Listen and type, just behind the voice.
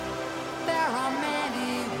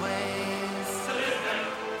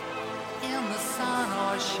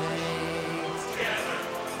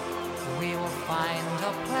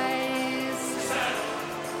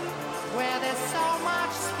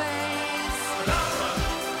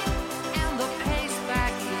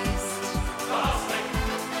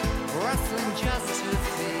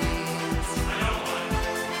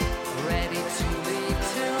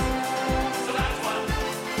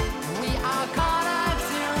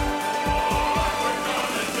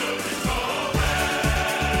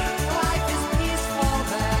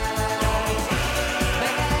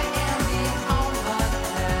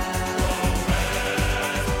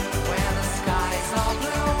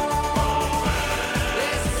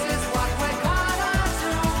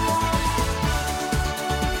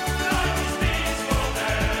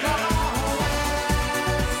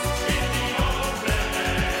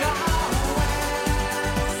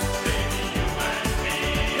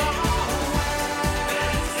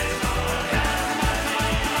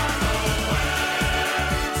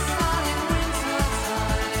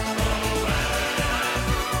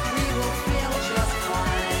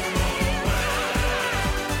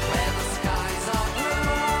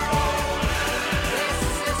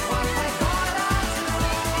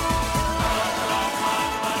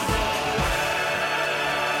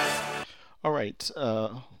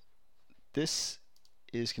This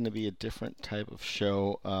is going to be a different type of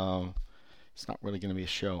show. It's not really going to be a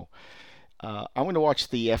show. I'm going to watch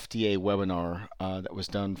the FDA webinar that was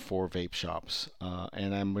done for vape shops,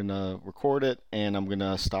 and I'm going to record it, and I'm going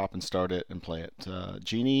to stop and start it and play it.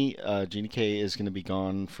 Jeannie K is going to be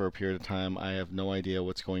gone for a period of time. I have no idea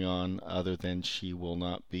what's going on, other than she will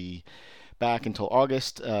not be back until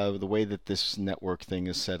August. The way that this network thing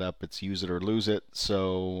is set up, it's use it or lose it.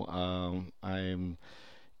 So I'm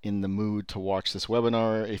in the mood to watch this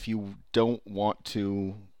webinar. If you don't want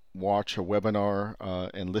to watch a webinar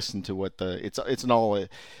and listen to what it's an all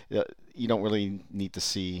you don't really need to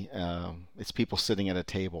see. It's people sitting at a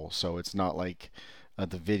table, so it's not like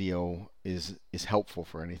the video is helpful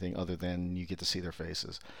for anything other than you get to see their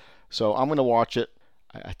faces. So I'm going to watch it.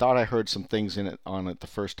 I thought I heard some things on it the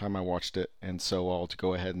first time I watched it, and so I'll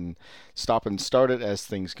go ahead and stop and start it as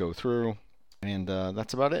things go through, and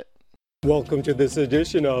that's about it. Welcome to this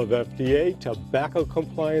edition of FDA Tobacco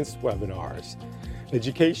Compliance Webinars.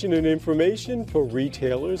 Education and information for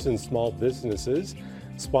retailers and small businesses,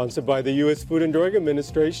 sponsored by the U.S. Food and Drug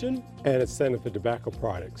Administration and its Center for Tobacco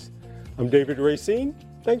Products. I'm David Racine.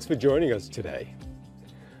 Thanks for joining us today.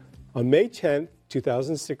 On May 10,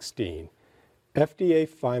 2016, FDA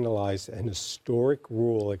finalized an historic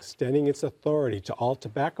rule extending its authority to all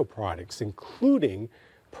tobacco products, including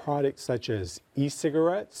products such as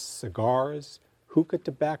e-cigarettes, cigars, hookah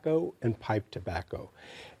tobacco, and pipe tobacco.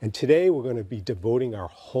 And today we're going to be devoting our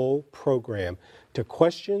whole program to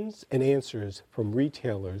questions and answers from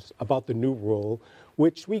retailers about the new rule,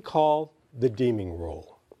 which we call the deeming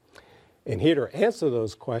rule. And here to answer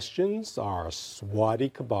those questions are Swati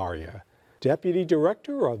Kabaria, Deputy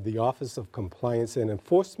Director of the Office of Compliance and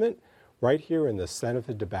Enforcement, right here in the Center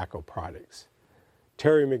for Tobacco Products,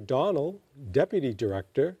 Terry McDonald, Deputy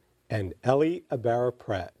Director, and Ellie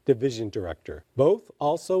Ibarra-Pratt, Division Director, both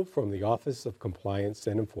also from the Office of Compliance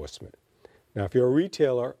and Enforcement. Now, if you're a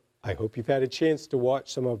retailer, I hope you've had a chance to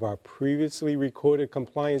watch some of our previously recorded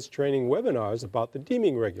compliance training webinars about the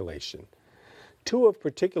deeming regulation. Two of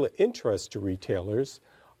particular interest to retailers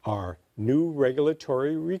are new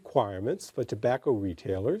regulatory requirements for tobacco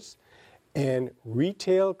retailers and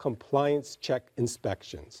retail compliance check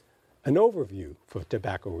inspections, an overview for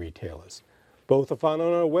tobacco retailers. Both are found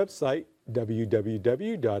on our website,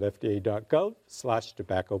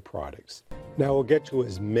 www.fda.gov/tobacco products. Now we'll get to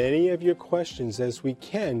as many of your questions as we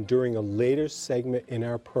can during a later segment in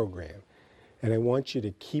our program. And I want you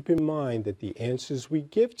to keep in mind that the answers we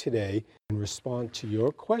give today in response to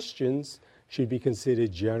your questions should be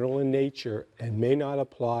considered general in nature and may not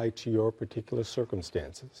apply to your particular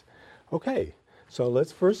circumstances. Okay, so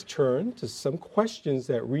let's first turn to some questions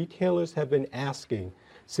that retailers have been asking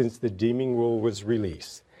since the deeming rule was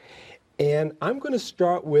released. And I'm going to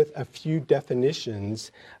start with a few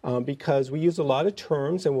definitions because we use a lot of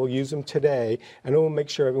terms and we'll use them today, and we'll make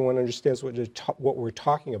sure everyone understands what we're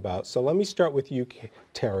talking about. So let me start with you,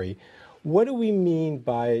 Terry. What do we mean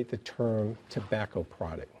by the term tobacco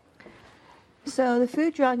product? So the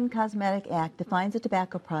Food, Drug, and Cosmetic Act defines a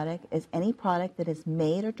tobacco product as any product that is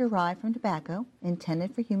made or derived from tobacco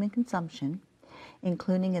intended for human consumption,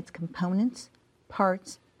 including its components,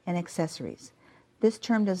 parts, and accessories. This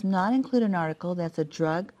term does not include an article that's a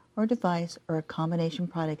drug or device or a combination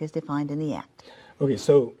product as defined in the Act. Okay,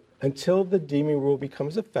 so until the deeming rule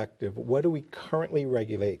becomes effective, what do we currently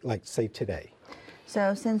regulate, like say today?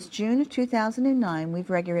 So since June of 2009,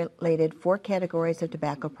 we've regulated 4 categories of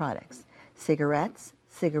tobacco products: cigarettes,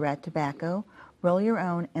 cigarette tobacco, roll your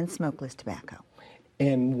own, and smokeless tobacco.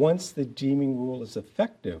 And once the deeming rule is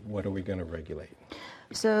effective, what are we going to regulate?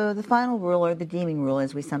 So the final rule, or the deeming rule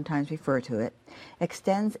as we sometimes refer to it,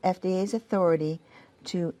 extends FDA's authority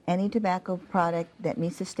to any tobacco product that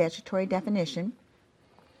meets the statutory definition,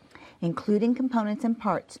 including components and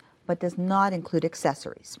parts, but does not include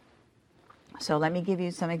accessories. So let me give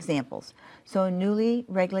you some examples. So a newly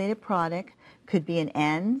regulated product could be an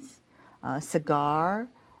ends, cigar,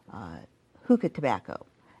 hookah tobacco.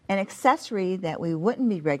 An accessory that we wouldn't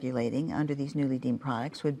be regulating under these newly deemed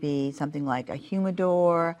products would be something like a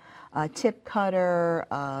humidor, a tip cutter,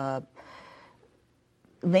 a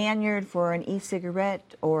lanyard for an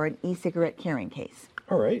e-cigarette, or an e-cigarette carrying case.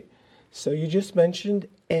 All right. So you just mentioned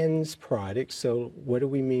ENDS products. So what do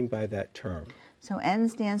we mean by that term? So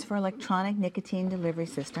ENDS stands for Electronic Nicotine Delivery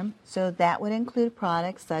System. So that would include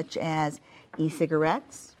products such as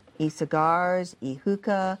e-cigarettes, e-cigars,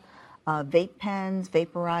 e-hookah, vape pens,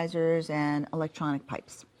 vaporizers, and electronic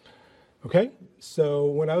pipes. Okay, so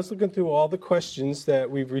when I was looking through all the questions that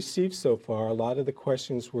we've received so far, a lot of the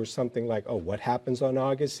questions were something like, oh, what happens on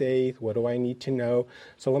August 8th? What do I need to know?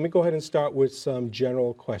 So let me go ahead and start with some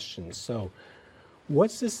general questions. So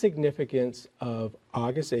what's the significance of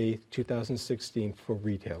August 8th, 2016 for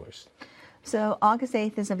retailers? So August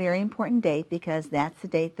 8th is a very important date because that's the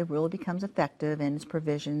date the rule becomes effective and its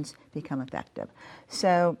provisions become effective.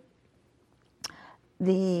 So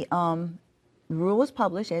the rule was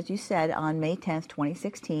published, as you said, on May 10th,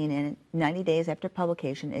 2016, and 90 days after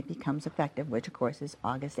publication it becomes effective, which of course is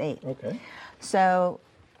August 8th. Okay. So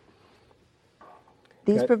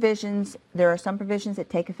these provisions, there are some provisions that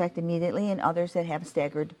take effect immediately and others that have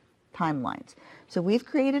staggered timelines. So we've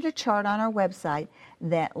created a chart on our website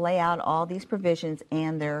that lay out all these provisions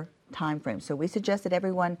and their time frames. So we suggest that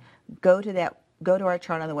everyone go to our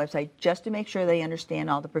chart on the website just to make sure they understand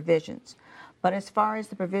all the provisions. But as far as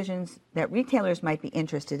the provisions that retailers might be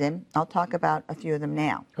interested in, I'll talk about a few of them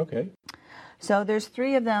now. Okay. So there's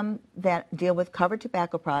 3 of them that deal with covered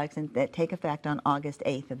tobacco products and that take effect on August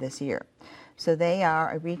 8th of this year. So they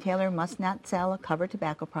are: a retailer must not sell a covered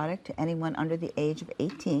tobacco product to anyone under the age of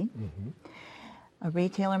 18. Mm-hmm. A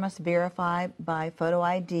retailer must verify by photo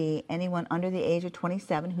ID anyone under the age of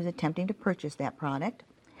 27 who's attempting to purchase that product.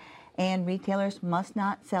 And retailers must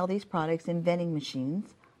not sell these products in vending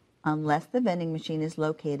machines unless the vending machine is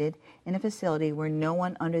located in a facility where no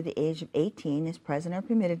one under the age of 18 is present or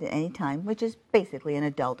permitted at any time, which is basically an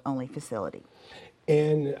adult-only facility.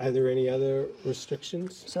 And are there any other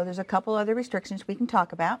restrictions? So there's a couple other restrictions we can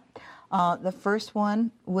talk about. The first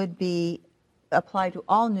one would be applied to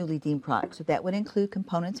all newly deemed products. So that would include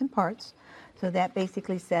components and parts. So that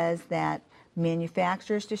basically says that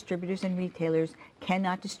manufacturers, distributors, and retailers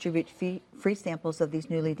cannot distribute free samples of these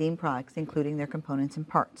newly deemed products, including their components and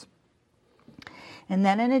parts. And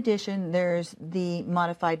then in addition, there's the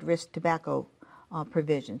modified risk tobacco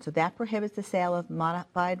provision. So that prohibits the sale of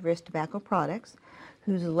modified risk tobacco products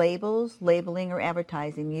whose labels, labeling, or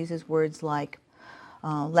advertising uses words like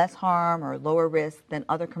less harm or lower risk than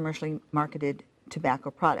other commercially marketed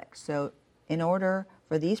tobacco products. So in order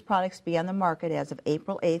for these products to be on the market as of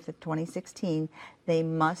April 8th of 2016, they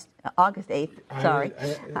must, August 8th, sorry,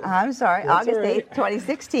 August 8th,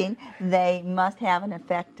 2016, they must have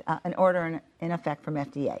an order in effect from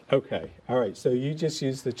FDA. Okay, all right, so you just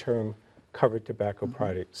used the term covered tobacco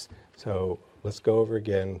products. So let's go over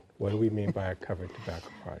again. What do we mean by a covered tobacco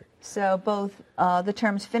product? So both the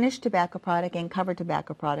terms finished tobacco product and covered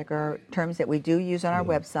tobacco product are terms that we do use on our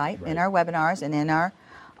website, in our webinars, and in our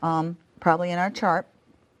probably in our chart.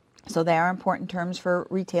 So they are important terms for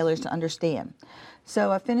retailers to understand.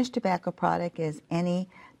 So a finished tobacco product is any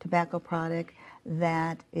tobacco product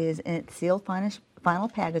that is in its sealed final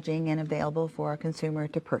packaging and available for a consumer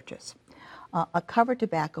to purchase. A covered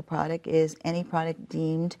tobacco product is any product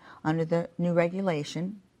deemed under the new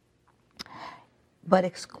regulation, but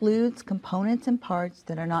excludes components and parts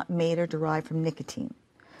that are not made or derived from nicotine.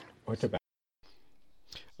 Or tobacco.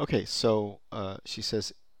 Okay, so she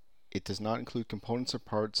says it does not include components or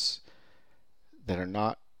parts that are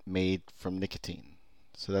not made from nicotine.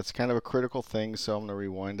 So that's kind of a critical thing, so I'm going to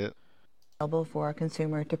rewind it. Available for a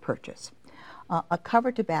consumer to purchase. A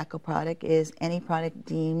covered tobacco product is any product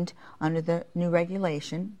deemed under the new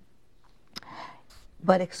regulation,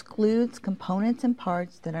 but excludes components and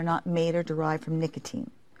parts that are not made or derived from nicotine.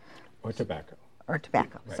 Or tobacco. Or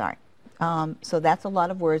tobacco, Right. sorry. So that's a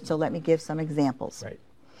lot of words, so let me give some examples. Right.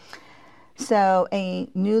 So a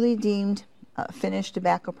newly deemed finished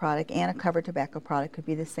tobacco product and a covered tobacco product could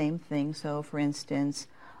be the same thing. So for instance,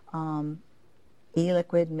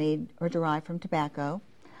 e-liquid made or derived from tobacco,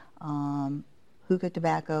 hookah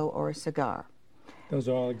tobacco, or a cigar. Those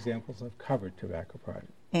are all examples of covered tobacco product.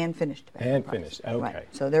 And finished tobacco And products. finished, okay.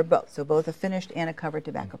 Right. So they're both. So both a finished and a covered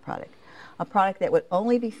tobacco product. A product that would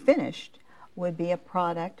only be finished would be a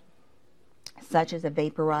product such as a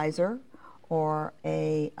vaporizer or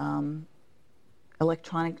a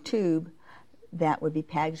electronic tube that would be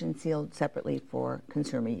packaged and sealed separately for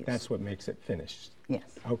consumer use. That's what makes it finished. Yes.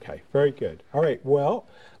 Okay, very good. All right, well,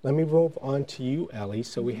 let me move on to you, Ellie.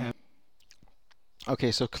 So we have...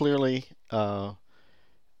 Okay, so clearly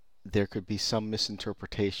there could be some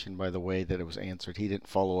misinterpretation by the way that it was answered. He didn't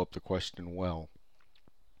follow up the question well.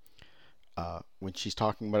 When she's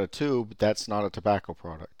talking about a tube, that's not a tobacco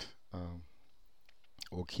product.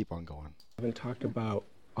 We'll keep on going. We haven't talked about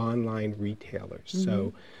online retailers.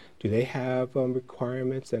 So do they have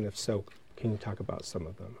requirements? And if so, can you talk about some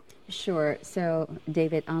of them? Sure. So,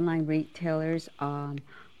 David, online retailers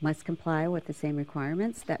must comply with the same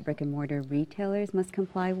requirements that brick and mortar retailers must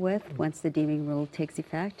comply with once the deeming rule takes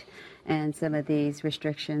effect. And some of these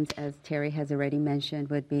restrictions, as Terry has already mentioned,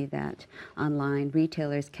 would be that online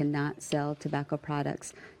retailers cannot sell tobacco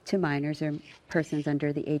products to minors or persons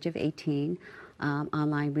under the age of 18.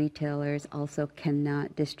 Online retailers also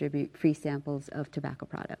cannot distribute free samples of tobacco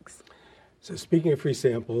products. So speaking of free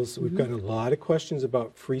samples, we've got a lot of questions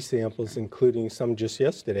about free samples, including some just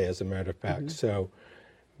yesterday, as a matter of fact. So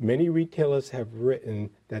many retailers have written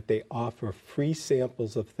that they offer free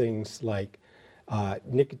samples of things like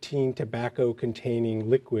nicotine, tobacco containing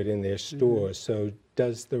liquid in their stores. So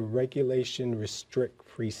does the regulation restrict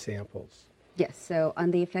free samples? Yes, so on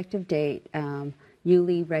the effective date,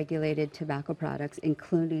 newly regulated tobacco products,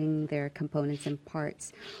 including their components and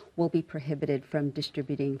parts, will be prohibited from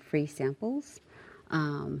distributing free samples.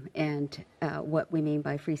 And what we mean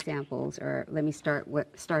by free samples, or let me start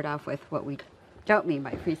off with what we don't mean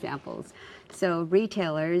by free samples. So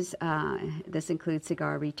retailers, this includes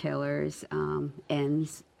cigar retailers,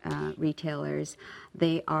 ends retailers,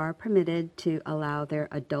 they are permitted to allow their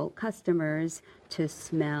adult customers to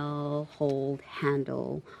smell, hold,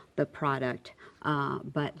 handle the product,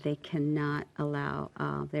 but they cannot allow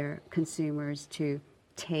their consumers to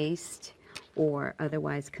taste or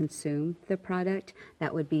otherwise consume the product.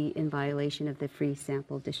 That would be in violation of the free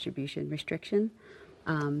sample distribution restriction.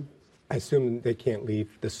 I assume they can't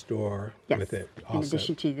leave the store Yes, with it in also.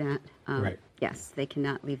 addition to that, Right. yes, they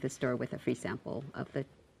cannot leave the store with a free sample of the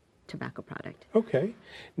tobacco product. Okay.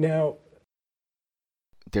 Now,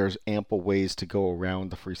 There's ample ways to go around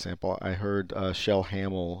the free sample. I heard Shell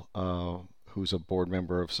Hamill, who's a board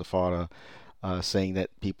member of SAFADA, saying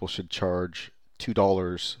that people should charge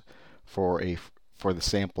 $2 for the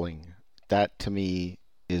sampling. That to me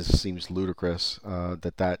seems ludicrous.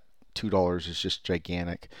 That $2 is just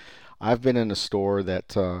gigantic. I've been in a store that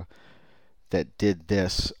did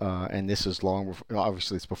this, and this is long before,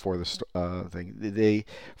 obviously it's before the thing. They,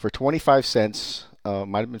 for 25 cents,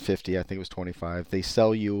 might have been 50, I think it was 25, they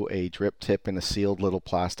sell you a drip tip in a sealed little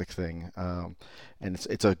plastic thing, and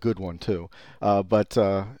it's a good one too. But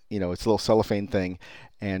you know, it's a little cellophane thing,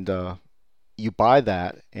 and you buy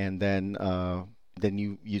that, and then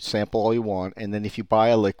you sample all you want, and then if you buy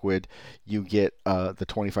a liquid, you get the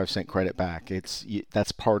 25-cent credit back.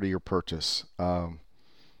 That's part of your purchase.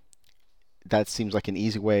 That seems like an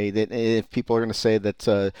easy way. That if people are going to say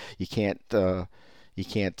that you can't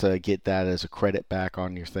get that as a credit back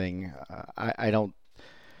on your thing, I don't.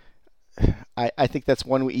 I think that's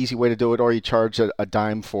one easy way to do it, or you charge a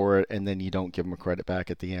dime for it and then you don't give them a credit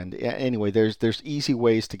back at the end. Anyway, there's easy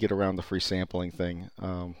ways to get around the free sampling thing.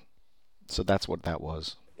 So that's what that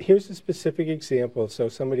was. here's a specific example. So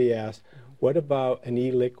somebody asked, what about an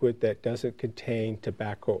e-liquid that doesn't contain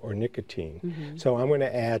tobacco or nicotine? Mm-hmm. So I'm going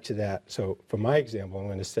to add to that. So for my example, I'm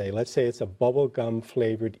going to say, let's say it's a bubble gum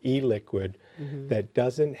flavored e-liquid Mm-hmm. that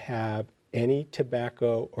doesn't have any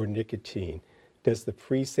tobacco or nicotine. Does the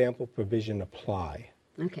free sample provision apply?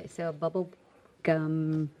 Okay, so bubble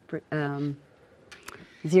gum,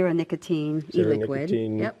 zero nicotine Zero e-liquid.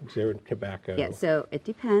 nicotine, Yep. zero tobacco. Yeah, so it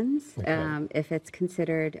depends. Okay. If it's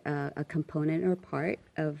considered a component or part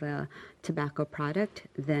of a tobacco product,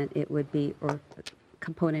 then it would be, or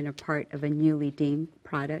component or part of a newly deemed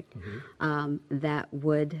product, that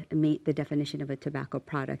would meet the definition of a tobacco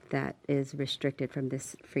product that is restricted from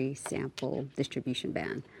this free sample distribution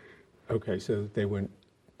ban. Okay, so they wouldn't.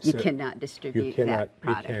 You so cannot distribute that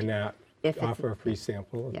product. You cannot If it's- offer a free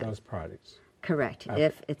sample of Yeah. those products. Correct, Okay.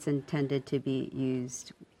 if it's intended to be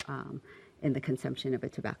used in the consumption of a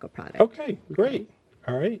tobacco product. Okay, great.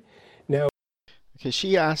 All right. Now, Okay,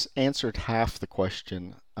 she answered half the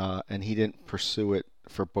question, and he didn't pursue it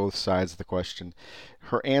for both sides of the question.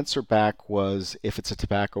 Her answer back was, if it's a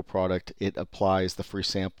tobacco product, it applies, the free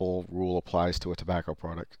sample rule applies to a tobacco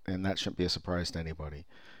product, and that shouldn't be a surprise to anybody.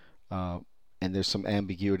 And there's some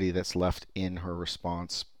ambiguity that's left in her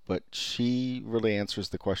response, but she really answers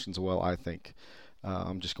the questions well, I think.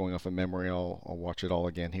 I'm just going off of memory. I'll watch it all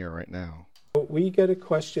again here right now. we get a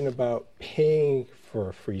question about paying for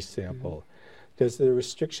a free sample. Does the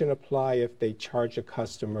restriction apply if they charge a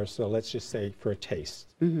customer, so let's just say for a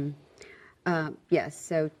taste? Yes,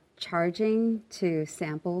 so charging to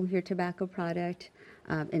sample your tobacco product,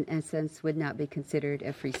 in essence, would not be considered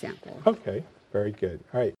a free sample. Okay, very good.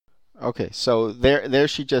 All right. Okay, so there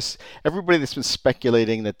she just, everybody that's been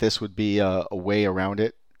speculating that this would be a way around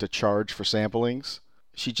it to charge for samplings,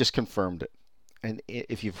 she just confirmed it. And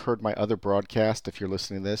if you've heard my other broadcast, if you're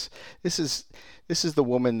listening to this is the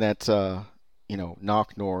woman that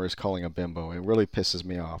Knock Nor is calling a bimbo. It really pisses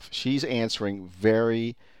me off. She's answering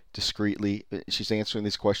very discreetly. She's answering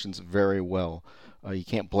these questions very well. You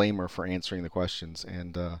can't blame her for answering the questions.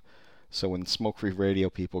 And so when smoke-free radio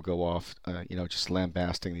people go off, just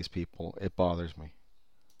lambasting these people, it bothers me.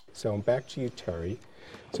 So back to you, Terry.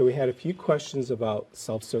 So we had a few questions about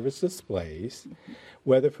self-service displays,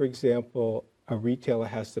 whether, for example, a retailer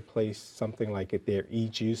has to place something like their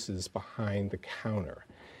e-juices behind the counter.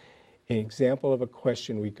 An example of a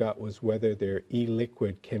question we got was whether their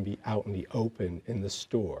e-liquid can be out in the open in the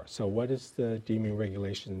store. So what does the deeming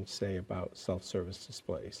regulation say about self-service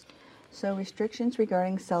displays? So restrictions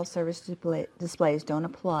regarding self-service displays don't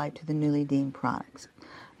apply to the newly deemed products.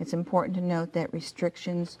 It's important to note that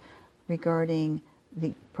restrictions regarding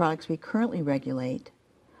the products we currently regulate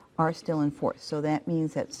are still in force. So that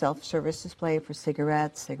means that self-service display for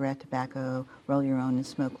cigarettes, cigarette tobacco, roll your own, and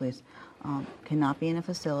smokeless cannot be in a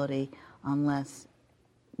facility unless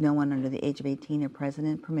no one under the age of 18 or present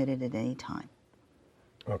and permitted at any time.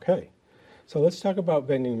 Okay, so let's talk about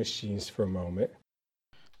vending machines for a moment.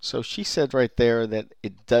 So she said right there that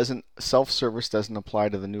self-service doesn't apply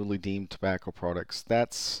to the newly deemed tobacco products.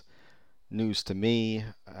 That's news to me.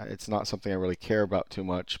 It's not something I really care about too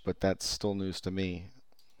much, but that's still news to me.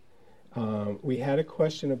 We had a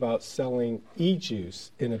question about selling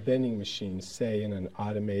e-juice in a vending machine, say in an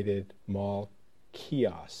automated mall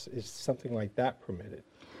kiosk. Is something like that permitted?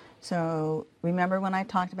 So remember when I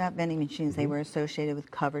talked about vending machines, they were associated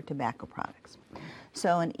with covered tobacco products.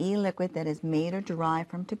 So an e-liquid that is made or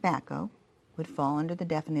derived from tobacco would fall under the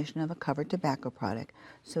definition of a covered tobacco product.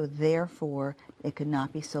 So therefore, it could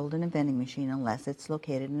not be sold in a vending machine unless it's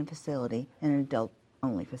located in a facility, in an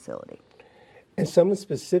adult-only facility. And someone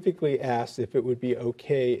specifically asked if it would be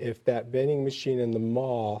okay if that vending machine in the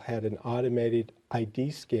mall had an automated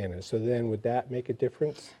ID scanner. So then would that make a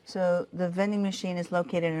difference? So the vending machine is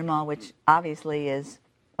located in a mall, which obviously is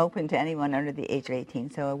open to anyone under the age of 18,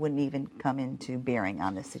 so it wouldn't even come into bearing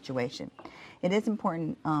on this situation. It is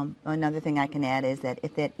important, another thing I can add is that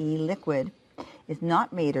if that e-liquid is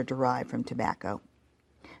not made or derived from tobacco,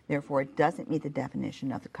 therefore it doesn't meet the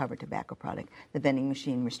definition of the covered tobacco product, the vending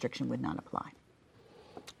machine restriction would not apply.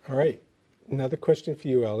 All right, another question for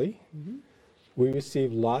you, Ellie. We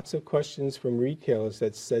received lots of questions from retailers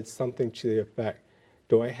that said something to the effect,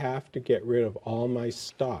 do I have to get rid of all my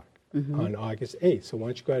stock on August 8th? So why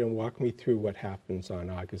don't you go ahead and walk me through what happens on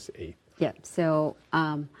August 8th? Yeah, so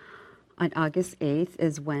on August 8th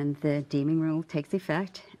is when the deeming rule takes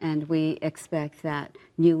effect, and we expect that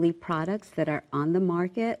newly products that are on the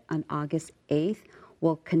market on August 8th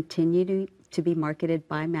will continue to be marketed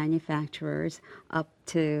by manufacturers up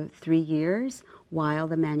to 3 years while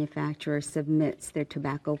the manufacturer submits their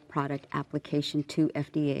tobacco product application to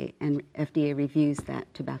FDA, and FDA reviews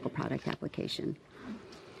that tobacco product application.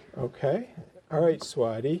 Okay. All right,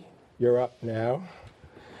 Swati, you're up now.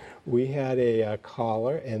 We had a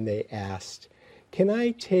caller, and they asked, can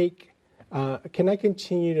I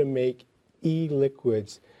continue to make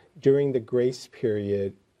e-liquids during the grace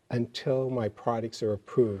period until my products are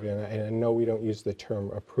approved? And I know we don't use the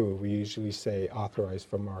term approved. We usually say authorized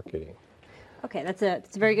for marketing. Okay, that's a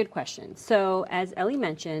very good question. So as Ellie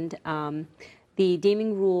mentioned, the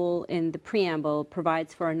deeming rule in the preamble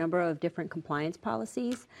provides for a number of different compliance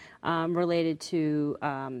policies related to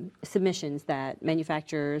submissions that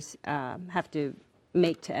manufacturers have to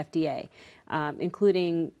make to FDA,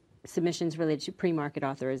 including submissions related to pre-market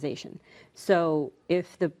authorization. So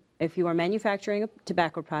if you are manufacturing a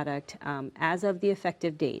tobacco product as of the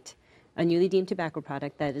effective date, a newly deemed tobacco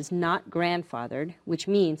product that is not grandfathered, which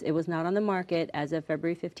means it was not on the market as of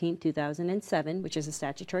February 15, 2007, which is a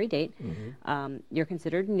statutory date, you're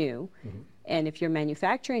considered new. And if you're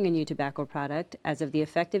manufacturing a new tobacco product as of the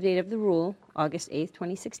effective date of the rule, August 8,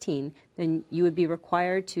 2016, then you would be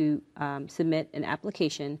required to submit an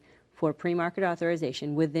application for pre-market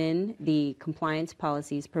authorization within the compliance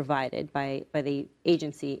policies provided by the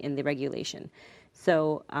agency in the regulation.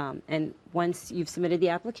 So, and once you've submitted the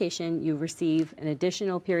application, you receive an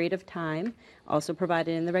additional period of time, also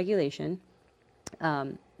provided in the regulation,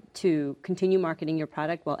 to continue marketing your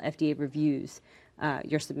product while FDA reviews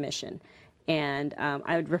your submission. And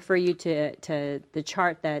I would refer you to the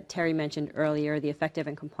chart that Terry mentioned earlier, the effective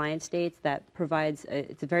and compliance dates, that provides,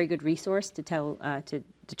 it's a very good resource to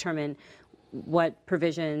determine what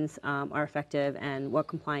provisions are effective and what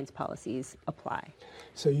compliance policies apply.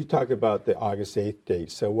 So you talked about the August 8th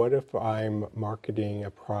date. So what if I'm marketing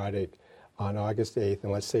a product on August 8th,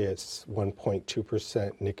 and let's say it's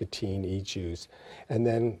 1.2% nicotine e-juice, and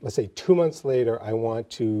then let's say 2 months later I want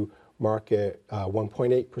to market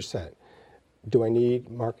 1.8%. Do I need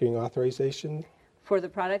marketing authorization? For the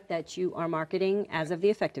product that you are marketing as of the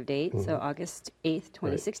effective date, so August 8th,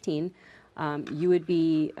 2016, you would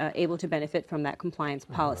be able to benefit from that compliance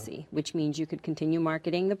policy, which means you could continue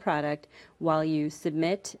marketing the product while you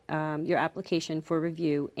submit your application for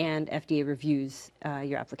review and FDA reviews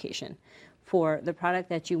your application. For the product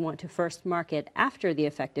that you want to first market after the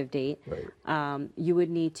effective date, you would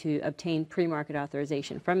need to obtain pre-market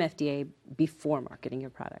authorization from FDA before marketing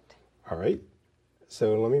your product. All right.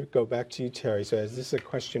 So let me go back to you, Terry. So this is a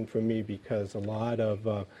question for me because a lot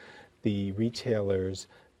of the retailers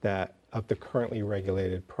that of the currently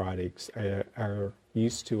regulated products are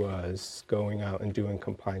used to us going out and doing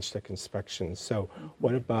compliance check inspections. So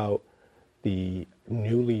what about the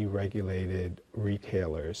newly regulated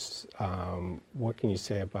retailers? What can you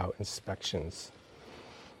say about inspections?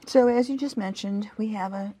 So as you just mentioned, we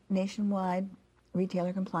have a nationwide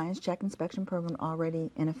retailer compliance check inspection program already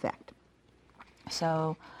in effect.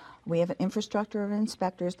 So we have an infrastructure of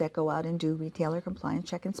inspectors that go out and do retailer compliance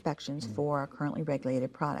check inspections for our currently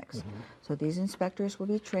regulated products. So these inspectors will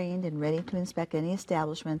be trained and ready to inspect any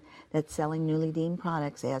establishment that's selling newly deemed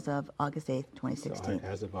products as of August 8th, 2016. So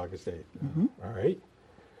as of August 8th. All right.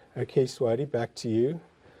 Okay, Swati, back to you.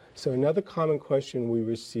 So another common question we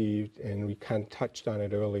received, and we kind of touched on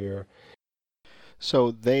it earlier. So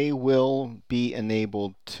they will be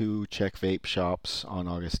enabled to check vape shops on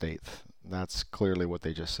August 8th. That's clearly what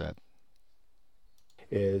they just said.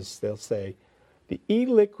 Is they'll say, the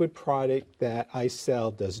e-liquid product that I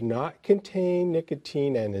sell does not contain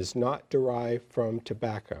nicotine and is not derived from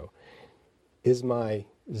tobacco. Is my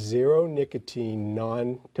zero nicotine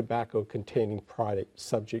non-tobacco containing product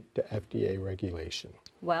subject to FDA regulation?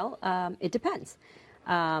 Well, it depends.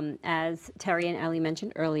 As Terry and Ellie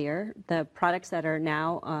mentioned earlier, the products that are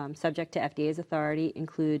now subject to FDA's authority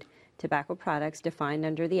include tobacco products defined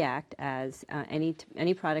under the Act as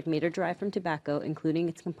any product made or derived from tobacco, including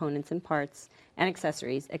its components and parts and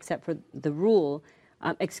accessories, except for the rule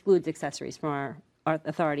excludes accessories from our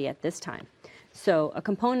authority at this time. So a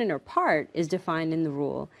component or part is defined in the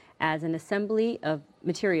rule as an assembly of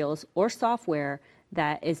materials or software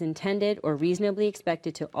that is intended or reasonably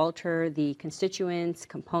expected to alter the constituents,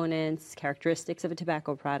 components, characteristics of a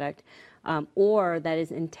tobacco product, or that is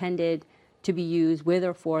intended to be used with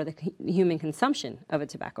or for the human consumption of a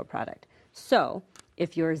tobacco product. So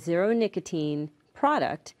if your zero nicotine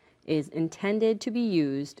product is intended to be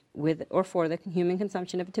used with or for the human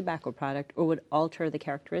consumption of a tobacco product or would alter the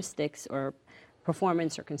characteristics or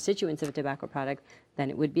performance or constituents of a tobacco product, then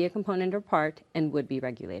it would be a component or part and would be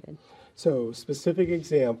regulated. So specific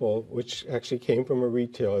example, which actually came from a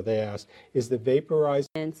retailer, they asked, is the vaporized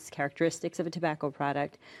characteristics of a tobacco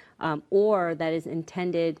product or that is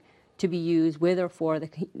intended to be used with or for the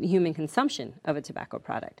human consumption of a tobacco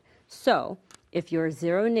product. So if your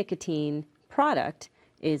zero nicotine product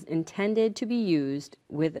is intended to be used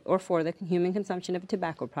with or for the human consumption of a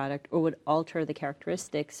tobacco product or would alter the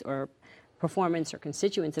characteristics or performance or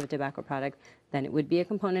constituents of a tobacco product, then it would be a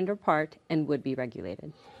component or part and would be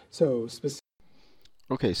regulated. So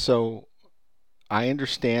Okay, so I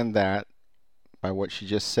understand that by what she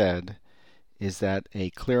just said is that a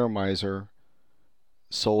clearomizer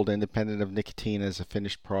sold independent of nicotine as a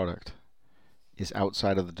finished product is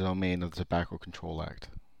outside of the domain of the Tobacco Control Act.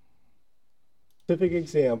 Specific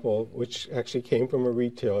example, which actually came from a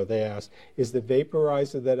retailer, they asked, is the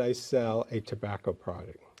vaporizer that I sell a tobacco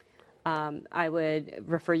product? I would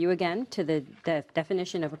refer you again to the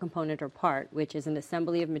definition of a component or part, which is an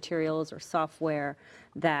assembly of materials or software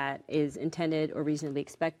that is intended or reasonably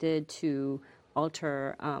expected to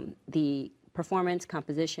alter the performance,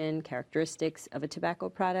 composition, characteristics of a tobacco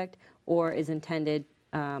product, or is intended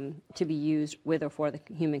to be used with or for the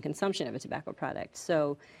human consumption of a tobacco product.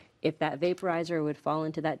 So if that vaporizer would fall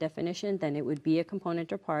into that definition, then it would be a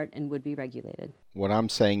component or part and would be regulated. What I'm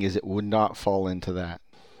saying is it would not fall into that.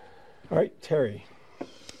 All right, Terry,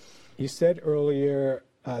 you said earlier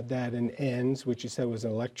that an ENDS, which you said was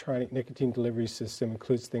an electronic nicotine delivery system,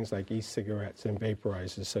 includes things like e-cigarettes and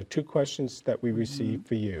vaporizers. So 2 questions that we received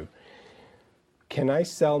for you. Can I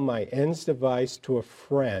sell my ENDS device to a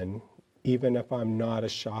friend even if I'm not a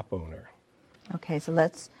shop owner? Okay, so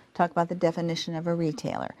let's talk about the definition of a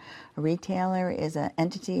retailer. A retailer is an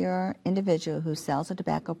entity or individual who sells a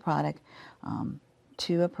tobacco product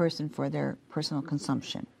to a person for their personal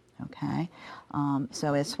consumption. Okay,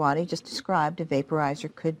 so as Swati just described, a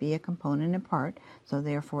vaporizer could be a component and part, so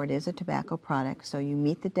therefore it is a tobacco product. So you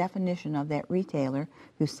meet the definition of that retailer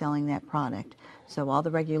who's selling that product. So all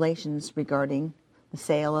the regulations regarding the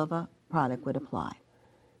sale of a product would apply.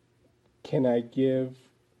 Can I give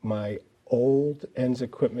my old ENDS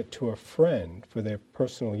equipment to a friend for their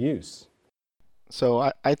personal use?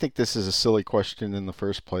 So I think this is a silly question in the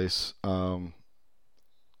first place. And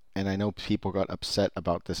I know people got upset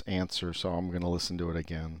about this answer, so I'm going to listen to it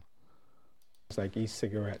again. Like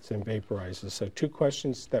e-cigarettes and vaporizers. So 2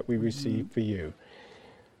 questions that we received for you.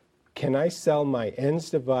 Can I sell my ENDS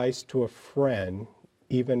device to a friend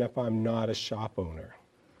even if I'm not a shop owner?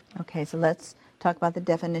 Okay, so let's talk about the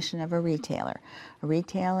definition of a retailer. A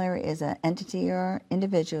retailer is an entity or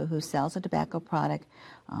individual who sells a tobacco product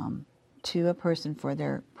to a person for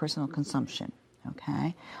their personal consumption.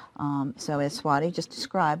 Okay, so as Swati just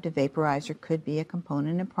described, a vaporizer could be a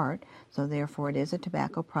component and part, so therefore it is a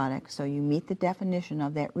tobacco product. So you meet the definition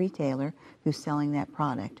of that retailer who's selling that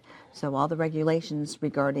product. So all the regulations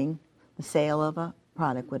regarding the sale of a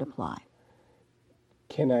product would apply.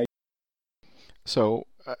 Can I So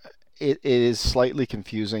it is slightly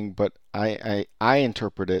confusing, but I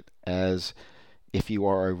interpret it as if you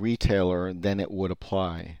are a retailer, then it would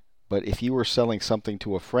apply. But if you were selling something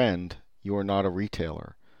to a friend, you are not a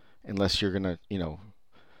retailer, unless you're gonna,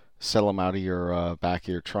 sell them out of your back of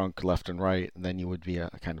your trunk left and right, then you would be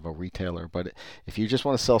a kind of a retailer. But if you just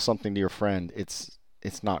want to sell something to your friend, it's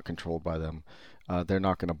not controlled by them. They're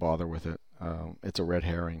not going to bother with it. It's a red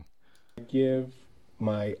herring. give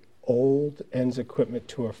my old ENDS equipment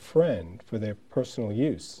to a friend for their personal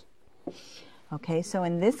use? Okay, so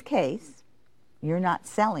in this case, you're not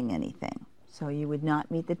selling anything. So you would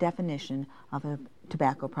not meet the definition of a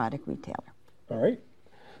tobacco product retailer. All right.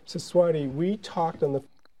 So Swati, we talked on the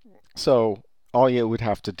So all you would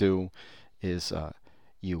have to do is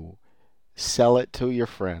you sell it to your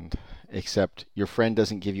friend, except your friend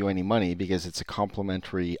doesn't give you any money because it's a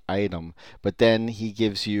complimentary item, but then he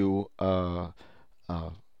gives you $50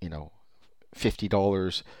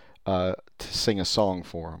 to sing a song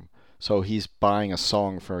for him. So he's buying a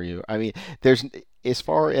song for you. I mean, there's as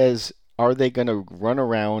far as are they going to run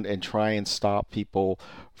around and try and stop people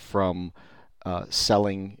from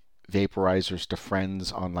selling vaporizers to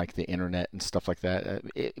friends on like the internet and stuff like that?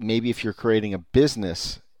 Maybe if you're creating a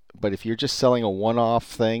business, but if you're just selling a one-off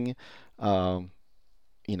thing,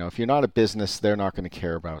 if you're not a business, they're not going to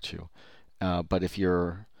care about you. But if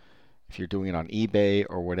you're doing it on eBay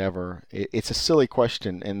or whatever, it's a silly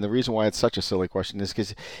question. And the reason why it's such a silly question is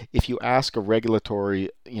because if you ask a regulatory,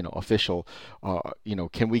 official,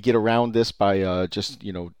 can we get around this by just,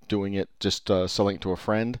 doing it, just selling it to a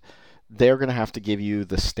friend? They're going to have to give you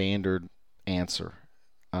the standard answer.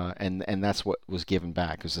 And that's what was given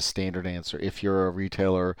back is a standard answer. If you're a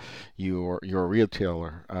retailer, you're a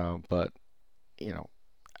retailer. But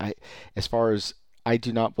I as far as I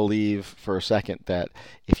do not believe for a second that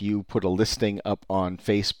if you put a listing up on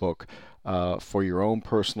Facebook for your own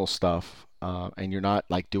personal stuff and you're not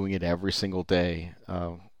like doing it every single day,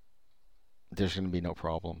 there's going to be no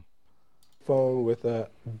problem. phone with a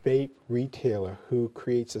vape retailer who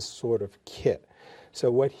creates a sort of kit. So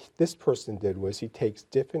what this person did was he takes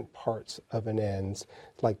different parts of an ENDS,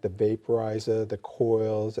 like the vaporizer, the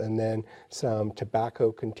coils, and then some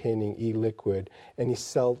tobacco-containing e-liquid, and he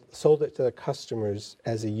sold it to the customers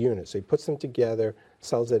as a unit. So he puts them together,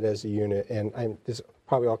 sells it as a unit, and there's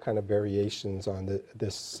probably all kind of variations on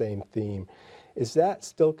this same theme. Is that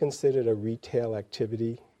still considered a retail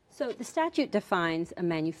activity? So the statute defines a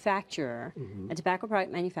manufacturer, a tobacco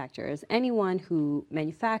product manufacturer, as anyone who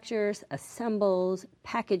manufactures, assembles,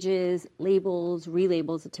 packages, labels,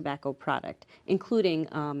 relabels a tobacco product, including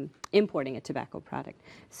importing a tobacco product.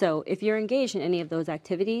 So if you're engaged in any of those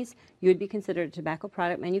activities, you would be considered a tobacco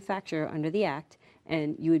product manufacturer under the Act,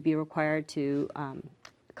 and you would be required to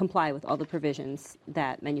comply with all the provisions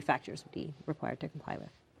that manufacturers would be required to comply with.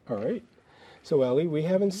 All right. So Ellie, we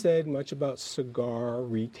haven't said much about cigar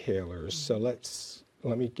retailers, so let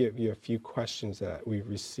me give you a few questions that we've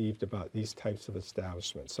received about these types of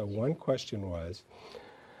establishments. So one question was,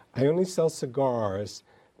 I only sell cigars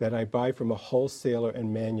that I buy from a wholesaler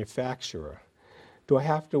and manufacturer. Do I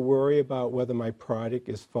have to worry about whether my product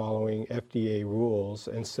is following FDA rules?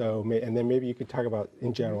 And then maybe you could talk about,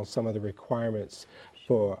 in general, some of the requirements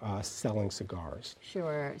for selling cigars.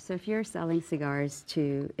 Sure. So if you're selling cigars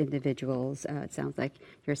to individuals, it sounds like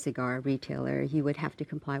you're a cigar retailer, you would have to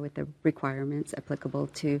comply with the requirements applicable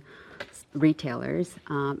to retailers.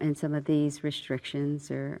 And some of these restrictions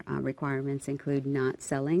or requirements include not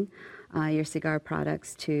selling your cigar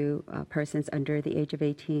products to persons under the age of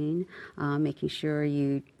 18, making sure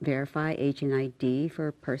you verify age and ID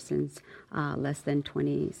for persons less than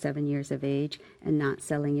 27 years of age, and not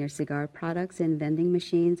selling your cigar products in vending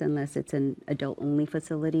machines unless it's an adult-only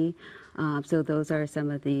facility. So those are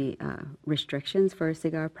some of the restrictions for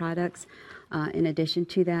cigar products. In addition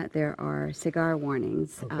to that, there are cigar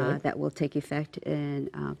warnings that will take effect in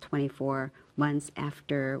 24 months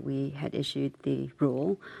after we had issued the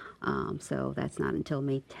rule. So that's not until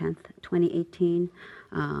May 10th, 2018.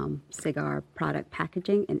 Cigar product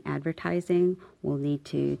packaging and advertising will need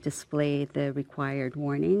to display the required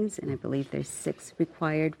warnings, and I believe there's 6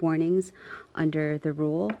 required warnings under the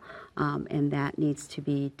rule, and that needs to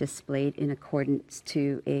be displayed in accordance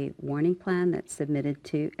to a warning plan that's submitted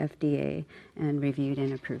to FDA and reviewed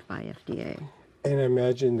and approved by FDA. And I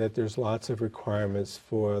imagine that there's lots of requirements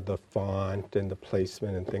for the font and the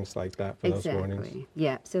placement and things like that for those warnings. Exactly.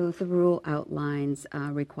 Yeah. So the rule outlines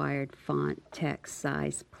required font, text,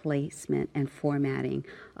 size, placement, and formatting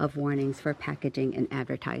of warnings for packaging and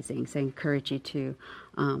advertising. So I encourage you to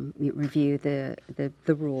review the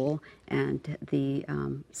rule and the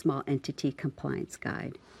small entity compliance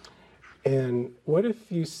guide. And what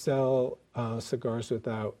if you sell cigars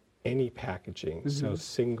without any packaging? So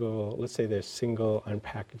single, let's say there's single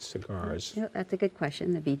unpackaged cigars. You know, that's a good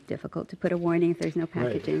question. It'd be difficult to put a warning if there's no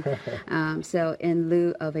packaging. So in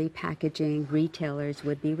lieu of a packaging, retailers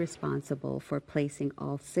would be responsible for placing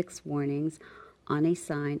all 6 warnings on a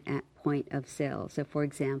sign at point of sale. So for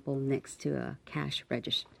example, next to a cash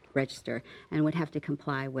register, and would have to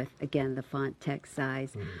comply with, again, the font, text,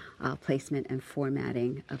 size, placement, and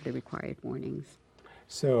formatting of the required warnings.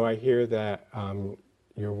 So I hear that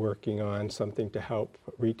you're working on something to help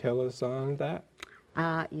retailers on that?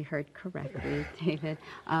 You heard correctly, David.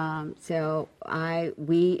 So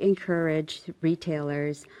we encourage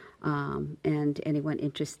retailers and anyone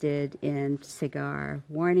interested in cigar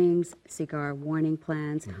warnings, cigar warning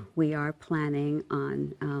plans. We are planning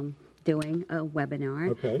on doing a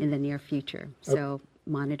webinar in the near future. So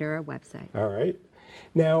monitor our website. All right.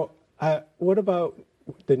 Now, what about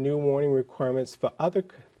the new warning requirements for other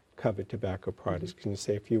covered tobacco products? Can you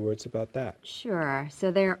say a few words about that? Sure.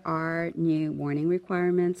 So there are new warning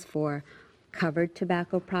requirements for covered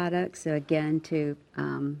tobacco products. So again, to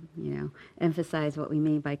emphasize what we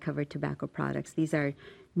mean by covered tobacco products, these are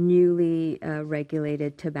newly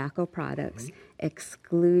regulated tobacco products,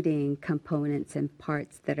 excluding components and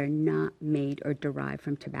parts that are not made or derived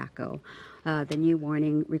from tobacco. The new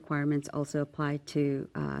warning requirements also apply to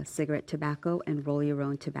cigarette tobacco and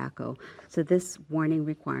roll-your-own tobacco. So this warning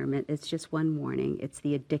requirement is just one warning. It's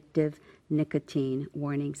the addictive nicotine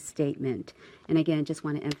warning statement. And again, just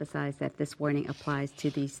want to emphasize that this warning applies to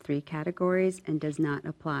these 3 categories and does not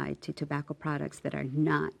apply to tobacco products that are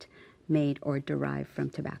not made or derived from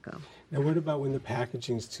tobacco. Now, what about when the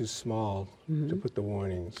packaging is too small to put the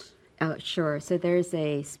warnings? Sure. So there's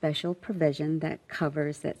a special provision that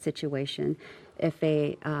covers that situation. If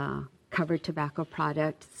a covered tobacco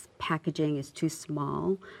product's packaging is too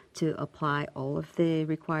small to apply all of the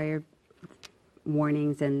required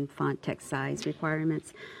warnings and font, text, size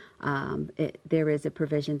requirements, there is a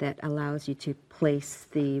provision that allows you to place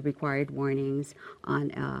the required warnings on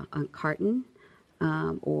a carton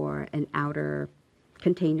or an outer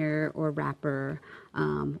container or wrapper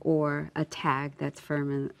or a tag that's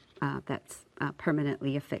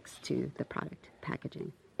permanently affixed to the product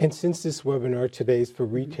packaging. And since this webinar today is for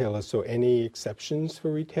retailers, so any exceptions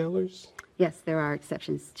for retailers? Yes, there are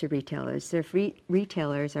exceptions to retailers. So if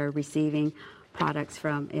retailers are receiving products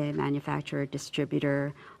from a manufacturer,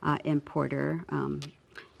 distributor, importer,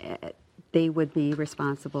 they would be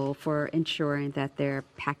responsible for ensuring that their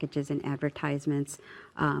packages and advertisements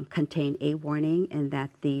contain a warning and that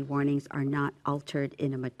the warnings are not altered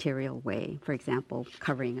in a material way, for example,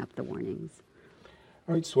 covering up the warnings.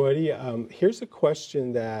 All right, Swati, here's a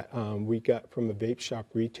question that we got from a vape shop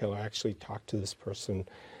retailer. I actually talked to this person.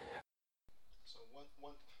 So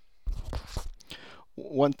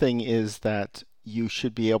one thing is that you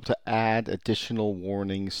should be able to add additional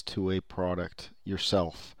warnings to a product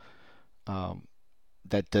yourself.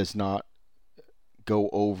 That does not go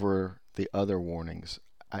over the other warnings.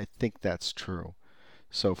 I think that's true.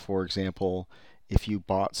 So, for example, if you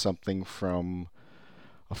bought something from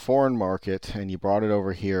a foreign market and you brought it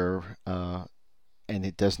over here and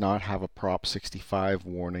it does not have a Prop 65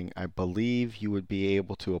 warning, I believe you would be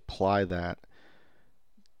able to apply that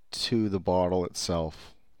to the bottle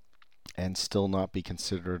itself and still not be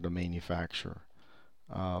considered a manufacturer.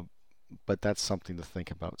 But that's something to think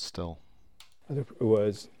about still.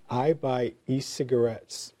 Was I buy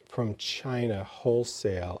e-cigarettes from China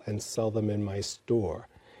wholesale and sell them in my store.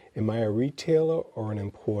 Am I a retailer or an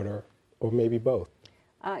importer, or maybe both?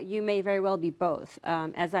 You may very well be both.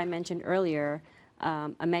 As I mentioned earlier,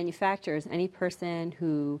 a manufacturer is any person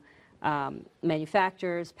who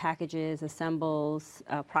manufactures, packages, assembles,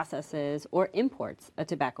 processes, or imports a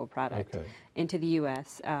tobacco product into the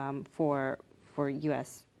U.S. For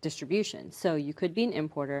U.S. distribution. So you could be an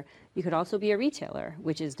importer. You could also be a retailer,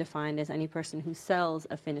 which is defined as any person who sells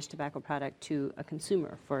a finished tobacco product to a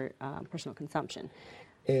consumer for personal consumption.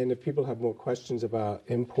 And if people have more questions about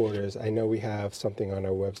importers, I know we have something on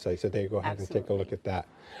our website, so they go ahead and take a look at that.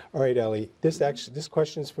 All right, Ellie, this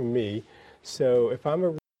question's from me. So if I'm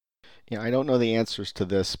a... Yeah, I don't know the answers to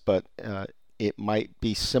this, but it might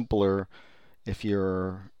be simpler if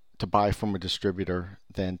you're to buy from a distributor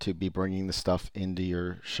than to be bringing the stuff into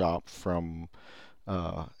your shop from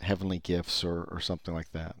Heavenly Gifts or something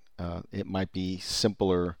like that. It might be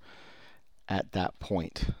simpler at that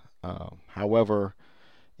point. However,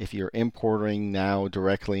 if you're importing now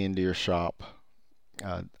directly into your shop,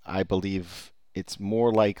 I believe it's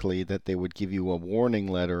more likely that they would give you a warning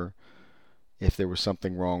letter if there was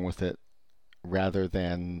something wrong with it, rather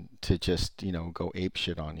than to just go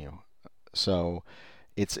apeshit on you. So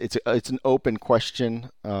it's an open question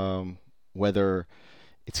whether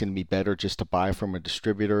it's going to be better just to buy from a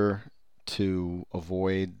distributor to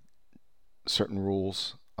avoid certain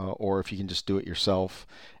rules, or if you can just do it yourself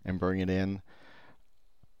and bring it in.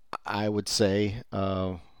 I would say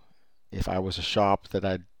if I was a shop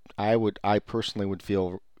that I personally would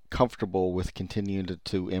feel comfortable with continuing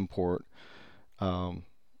to import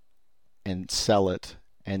and sell it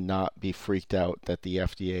and not be freaked out that the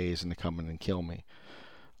FDA is going to come in and kill me.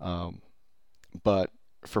 But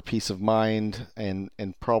for peace of mind and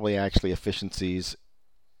probably actually efficiencies,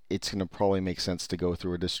 it's going to probably make sense to go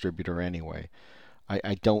through a distributor anyway.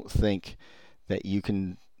 I don't think that you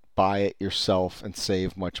can buy it yourself and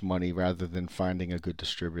save much money rather than finding a good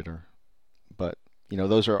distributor. But,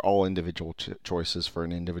 those are all individual choices for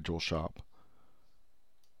an individual shop.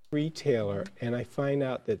 Retailer, and I find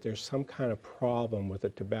out that there's some kind of problem with a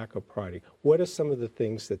tobacco product. What are some of the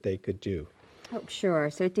things that they could do? Oh, sure.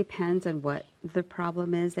 So it depends on what the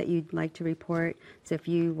problem is that you'd like to report. So if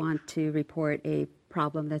you want to report a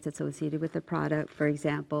problem that's associated with the product, for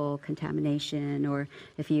example, contamination, or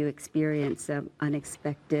if you experience some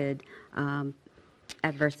unexpected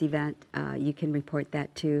adverse event, you can report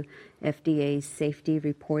that to FDA's safety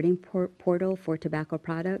reporting portal for tobacco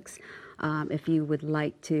products. If you would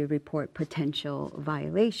like to report potential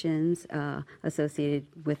violations associated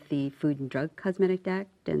with the Food and Drug Cosmetic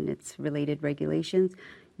Act and its related regulations,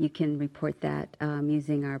 you can report that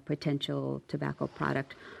using our potential tobacco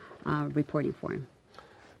product reporting form.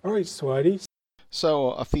 All right, Swati.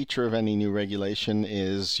 So a feature of any new regulation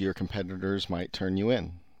is your competitors might turn you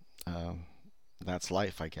in. That's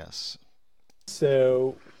life, I guess.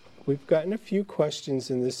 So we've gotten a few questions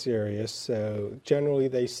in this area. So generally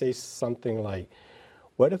they say something like,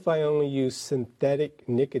 what if I only use synthetic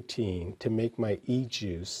nicotine to make my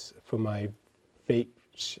e-juice for my vape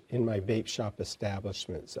in my vape shop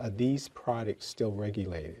establishments? Are these products still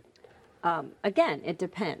regulated? Again, it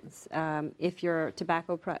depends. If your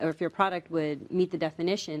tobacco or if your product would meet the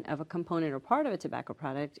definition of a component or part of a tobacco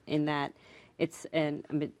product, in that it's an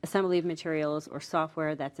assembly of materials or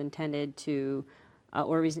software that's intended to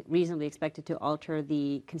or reasonably expected to alter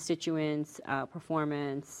the constituents,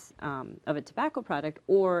 performance of a tobacco product,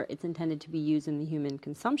 or it's intended to be used in the human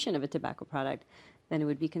consumption of a tobacco product, then it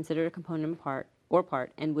would be considered a component part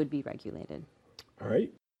and would be regulated. All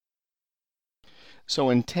right.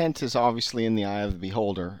 So intent is obviously in the eye of the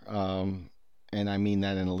beholder, and I mean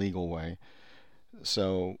that in a legal way.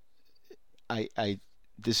 So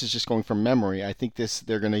this is just going from memory. I think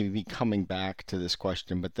they're going to be coming back to this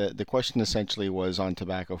question, but the question essentially was on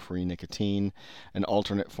tobacco-free nicotine, an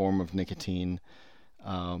alternate form of nicotine,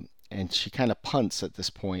 and she kind of punts at this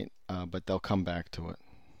point, but they'll come back to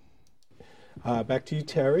it. Back to you,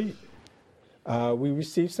 Terry. We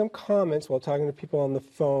received some comments while talking to people on the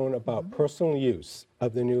phone about personal use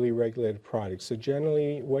of the newly regulated products. So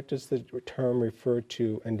generally, what does the term refer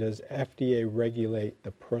to, and does FDA regulate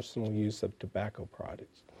the personal use of tobacco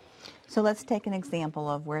products? So let's take an example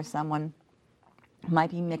of where someone might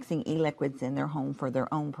be mixing e-liquids in their home for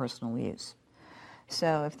their own personal use.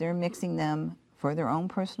 So if they're mixing them for their own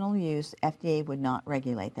personal use, FDA would not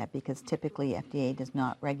regulate that, because typically FDA does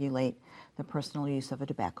not regulate the personal use of a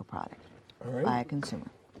tobacco product. All right. By a consumer.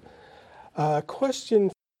 Question.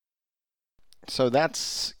 So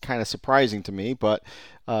that's kind of surprising to me, but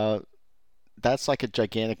that's like a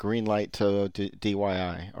gigantic green light to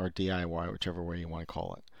DIY or DIY, whichever way you want to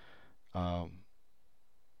call it.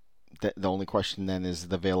 The only question then is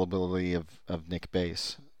the availability of Nick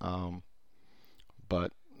Base.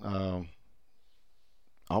 But I'll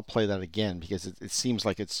play that again because it seems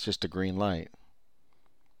like it's just a green light.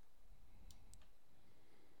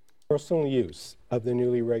 Personal use of the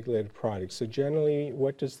newly regulated products. So generally,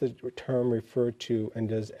 what does the term refer to, and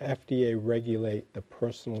does FDA regulate the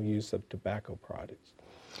personal use of tobacco products?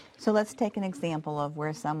 So let's take an example of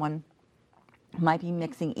where someone might be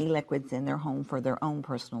mixing e-liquids in their home for their own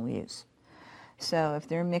personal use. So if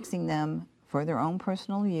they're mixing them for their own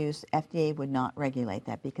personal use, FDA would not regulate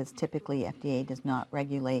that because typically FDA does not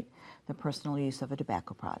regulate the personal use of a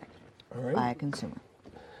tobacco product by a consumer.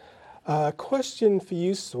 Question for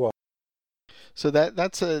you, Swal. So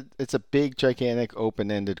it's a big, gigantic,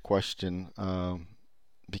 open-ended question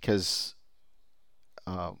because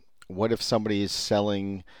what if somebody is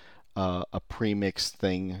selling a pre-mixed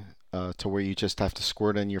thing to where you just have to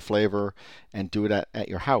squirt in your flavor and do it at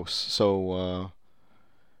your house? So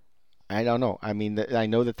I don't know. I mean, I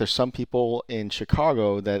know that there's some people in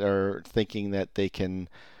Chicago that are thinking that they can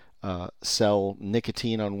sell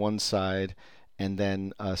nicotine on one side and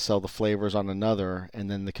then sell the flavors on another, and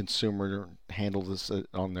then the consumer handles it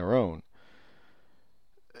on their own.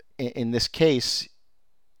 In this case,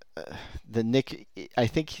 I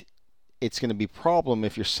think it's going to be a problem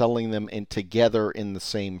if you're selling them together in the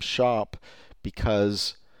same shop,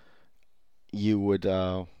 because you would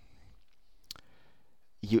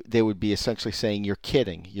they would be essentially saying you're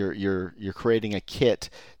kidding. You're creating a kit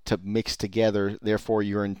to mix together. Therefore,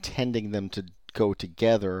 you're intending them to go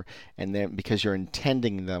together, and then because you're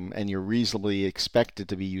intending them and you're reasonably expected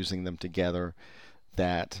to be using them together,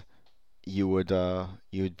 that you would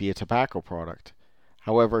be a tobacco product.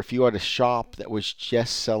 However, if you had a shop that was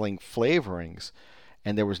just selling flavorings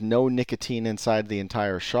and there was no nicotine inside the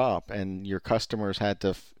entire shop, and your customers had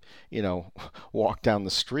to, walk down the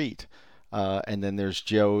street, and then there's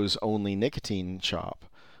Joe's only nicotine shop,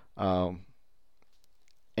 and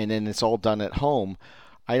then it's all done at home.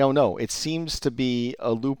 I don't know. It seems to be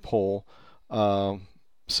a loophole.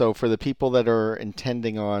 So for the people that are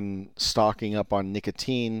intending on stocking up on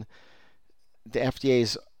nicotine, the FDA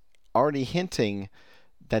is already hinting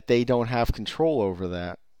that they don't have control over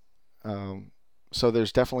that. So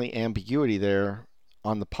there's definitely ambiguity there.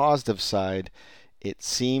 On the positive side, it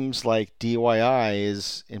seems like DIY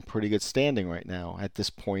is in pretty good standing right now at this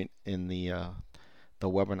point in the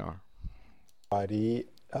webinar.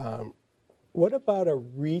 What about a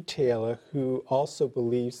retailer who also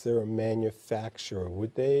believes they're a manufacturer?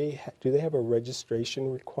 Do they have a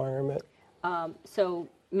registration requirement? So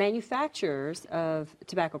manufacturers of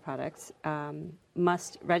tobacco products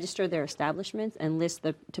must register their establishments and list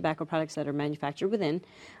the tobacco products that are manufactured within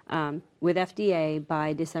with FDA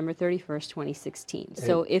by December 31st, 2016.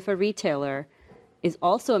 So if a retailer is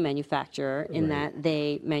also a manufacturer in that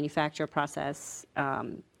they manufacture, process,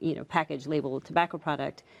 package, label tobacco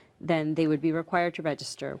product, then they would be required to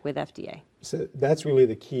register with FDA. So that's really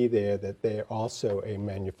the key there, that they're also a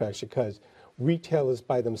manufacturer, because retailers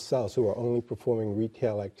by themselves who are only performing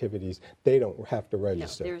retail activities, they don't have to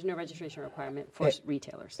register. No, there is no registration requirement for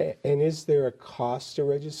retailers. And is there a cost to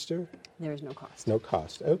register? There is no cost. No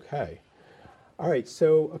cost, okay. All right,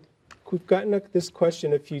 so we've gotten this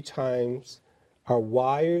question a few times. Are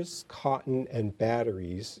wires, cotton, and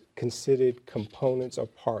batteries considered components or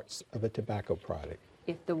parts of a tobacco product?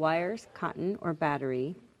 If the wires, cotton, or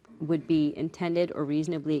battery would be intended or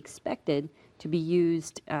reasonably expected to be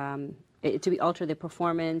used to alter the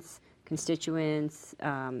performance, constituents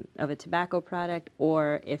of a tobacco product,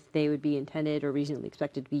 or if they would be intended or reasonably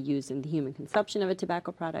expected to be used in the human consumption of a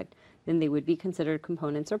tobacco product, then they would be considered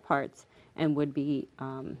components or parts and would be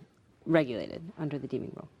regulated under the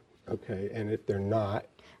deeming rule. Okay, and if they're not?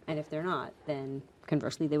 And if they're not, then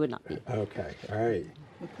conversely, they would not be. Okay, all right.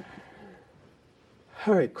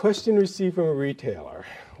 All right, question received from a retailer.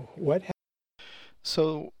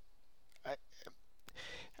 So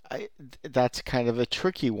that's kind of a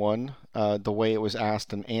tricky one, the way it was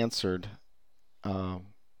asked and answered.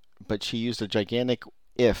 But she used a gigantic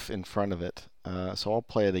if in front of it. So I'll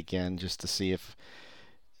play it again just to see if,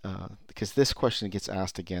 because this question gets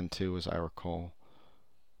asked again too, as I recall.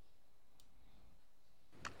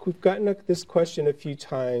 We've gotten this question a few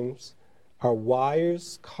times. Are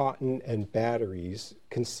wires, cotton, and batteries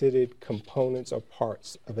considered components or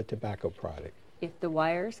parts of a tobacco product? If the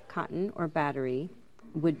wires, cotton, or battery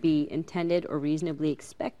would be intended or reasonably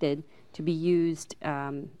expected to be used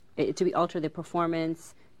to alter the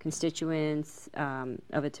performance, constituents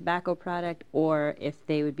of a tobacco product, or if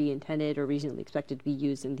they would be intended or reasonably expected to be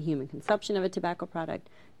used in the human consumption of a tobacco product,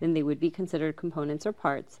 then they would be considered components or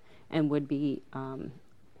parts and would be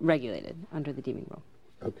regulated under the deeming rule.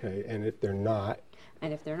 Okay, and if they're not?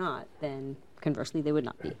 And if they're not, then conversely, they would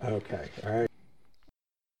not be. Okay, all right.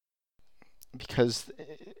 Because,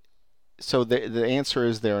 so the answer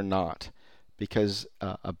is they're not, because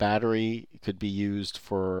a battery could be used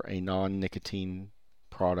for a non-nicotine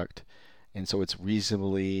product, and so it's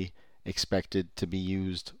reasonably expected to be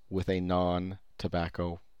used with a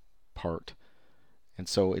non-tobacco part. And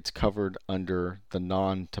so it's covered under the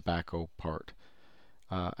non-tobacco part.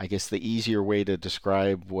 I guess the easier way to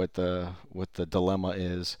describe what the dilemma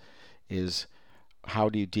is how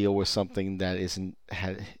do you deal with something that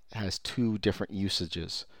has two different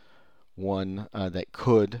usages? One that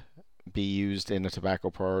could be used in a tobacco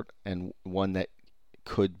part, and one that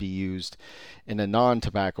could be used in a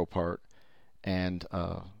non-tobacco part, and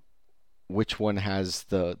which one has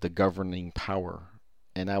the governing power?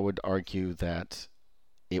 And I would argue that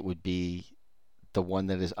it would be the one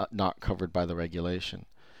that is not covered by the regulation.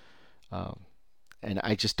 And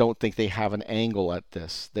I just don't think they have an angle at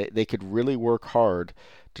this. They could really work hard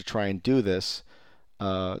to try and do this,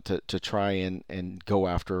 to try and go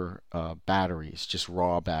after batteries, just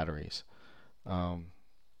raw batteries.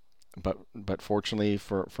 But fortunately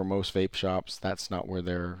for most vape shops, that's not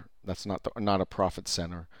where that's not a profit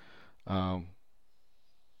center.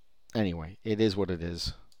 Anyway, it is what it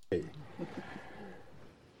is.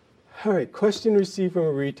 All right, question received from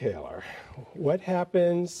a retailer. What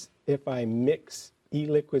happens if I mix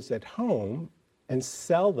e-liquids at home and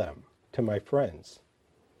sell them to my friends?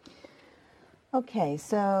 Okay,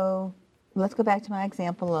 so let's go back to my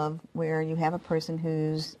example of where you have a person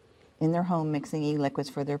who's in their home mixing e-liquids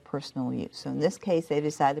for their personal use. So in this case, they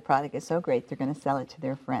decide the product is so great, they're going to sell it to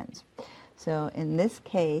their friends. So in this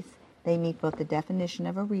case, they meet both the definition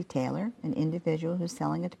of a retailer, an individual who's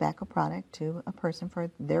selling a tobacco product to a person for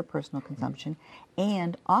their personal consumption,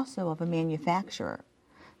 and also of a manufacturer.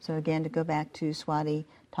 So again, to go back to Swati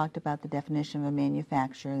talked about the definition of a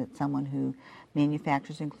manufacturer, that's someone who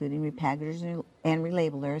manufactures, including repackagers and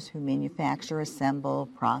relabelers, who manufacture, assemble,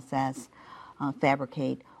 process,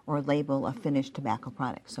 fabricate, or label a finished tobacco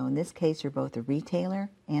product. So in this case, you're both a retailer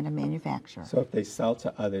and a manufacturer. So if they sell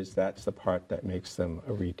to others, that's the part that makes them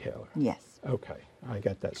a retailer? Yes. Okay, I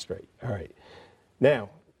got that straight. All right. Now,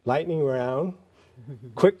 lightning round.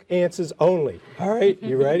 Quick answers only. All right,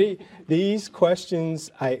 you ready? These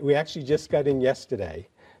questions, we actually just got in yesterday.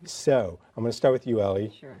 So I'm going to start with you,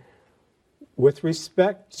 Ellie. Sure. With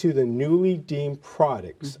respect to the newly deemed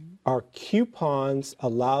products, are coupons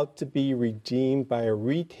allowed to be redeemed by a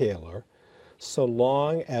retailer so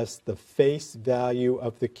long as the face value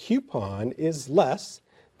of the coupon is less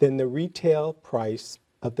than the retail price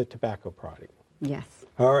of the tobacco product? Yes.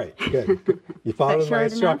 All right, good. You followed my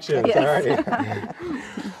instructions. Yes. All right.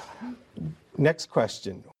 Next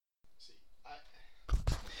question.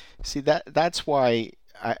 See, that's why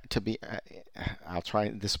I'll try.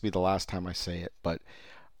 This will be the last time I say it, but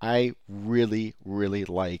I really, really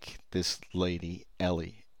like this lady,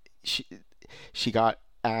 Ellie. She got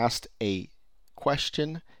asked a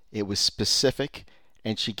question. It was specific,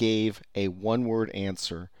 and she gave a one-word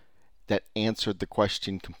answer that answered the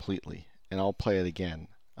question completely. And I'll play it again,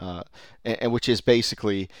 and which is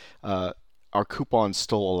basically, are coupons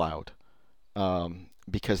still allowed?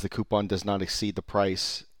 Because the coupon does not exceed the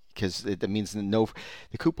price, because that means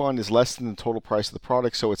the coupon is less than the total price of the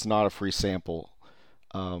product, so it's not a free sample.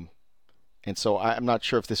 And so I'm not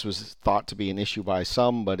sure if this was thought to be an issue by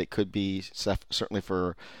some, but it could be certainly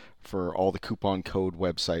for all the coupon code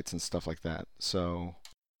websites and stuff like that. So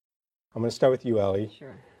I'm going to start with you, Ellie.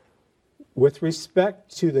 Sure. With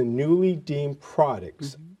respect to the newly deemed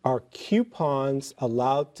products, are coupons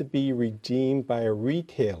allowed to be redeemed by a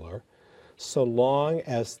retailer so long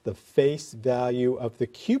as the face value of the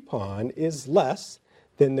coupon is less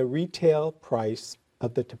than the retail price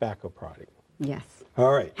of the tobacco product? Yes.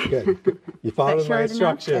 All right, good. You followed my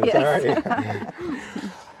instructions. Yes. All right.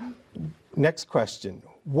 Next question.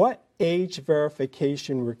 What age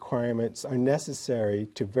verification requirements are necessary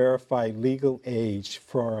to verify legal age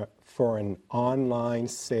for an online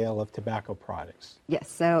sale of tobacco products? Yes.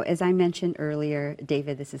 So as I mentioned earlier,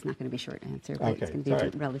 David, this is not going to be a short answer, but Okay, it's going to be sorry.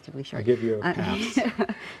 relatively short. I'll give you a pass.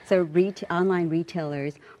 So online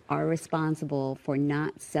retailers are responsible for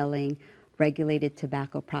not selling regulated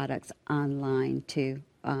tobacco products online to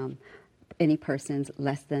any persons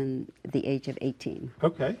less than the age of 18.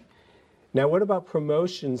 Okay. Now, what about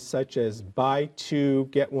promotions such as buy two,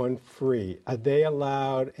 get one free? Are they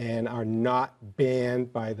allowed and are not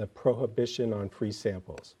banned by the prohibition on free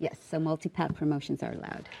samples? Yes, so multi-pack promotions are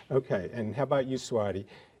allowed. Okay, and how about you, Swati?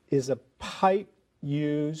 Is a pipe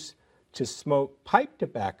used to smoke pipe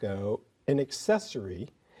tobacco an accessory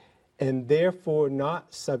and therefore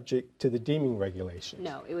not subject to the deeming regulations?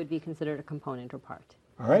 No, it would be considered a component or part.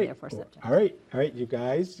 All right. Therefore subject. All right, you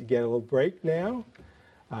guys, you get a little break now.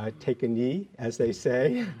 take a knee, as they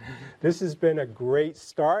say. This has been a great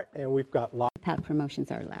start, and we've got lots. PAP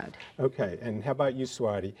promotions are allowed. Okay, and how about you,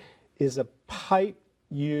 Swati? Is a pipe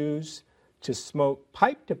used to smoke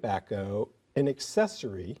pipe tobacco an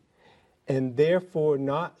accessory and therefore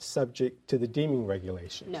not subject to the deeming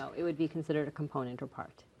regulations? No, it would be considered a component or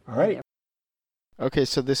part. All right. Okay,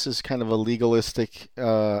 so this is kind of a legalistic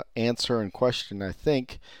answer and question, I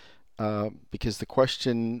think, because the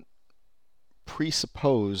question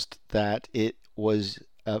presupposed that it was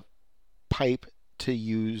a pipe to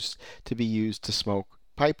be used to smoke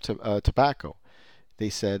tobacco. They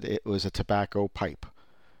said it was a tobacco pipe,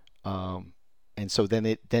 and so then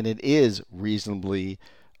it is reasonably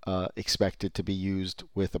expected to be used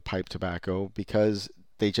with a pipe tobacco because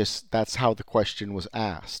that's how the question was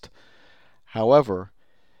asked. However,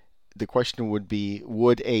 the question would be,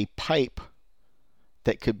 would a pipe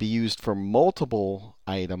that could be used for multiple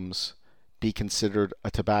items be considered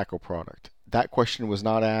a tobacco product? That question was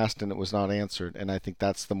not asked and it was not answered, and I think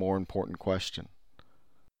that's the more important question.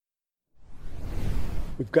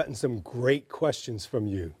 We've gotten some great questions from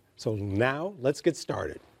you. So now let's get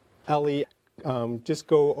started. Ellie, just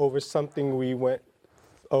go over something we went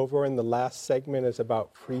over in the last segment is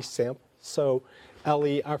about free samples. So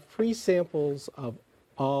Ellie, are free samples of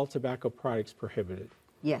all tobacco products prohibited?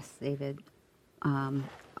 Yes, David.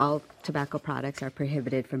 All tobacco products are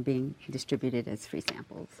prohibited from being distributed as free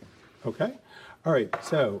samples. Okay. All right.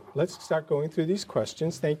 So let's start going through these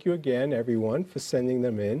questions. Thank you again, everyone, for sending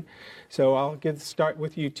them in. So I'll start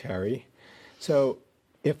with you, Terry. So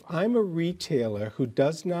if I'm a retailer who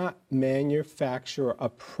does not manufacture a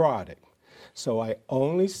product, so I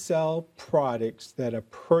only sell products that are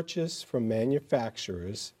purchased from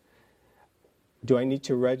manufacturers, do I need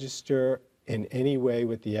to register in any way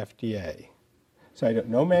with the FDA? So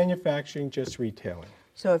no manufacturing, just retailing.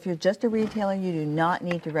 So if you're just a retailer, you do not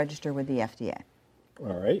need to register with the FDA.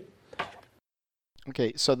 All right.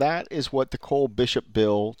 Okay, so that is what the Cole-Bishop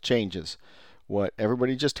bill changes. What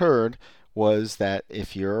everybody just heard was that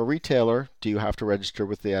if you're a retailer, do you have to register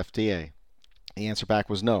with the FDA? The answer back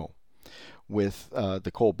was no. With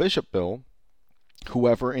the Cole-Bishop bill,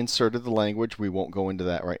 whoever inserted the language, we won't go into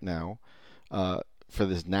that right now, for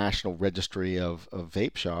this national registry of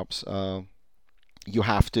vape shops, you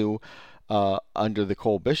have to, under the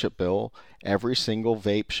Cole-Bishop bill, every single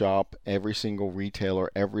vape shop, every single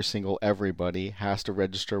retailer, everybody has to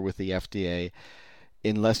register with the FDA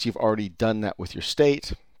unless you've already done that with your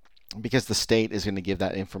state, because the state is going to give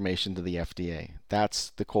that information to the FDA.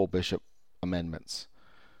 That's the Cole-Bishop amendments.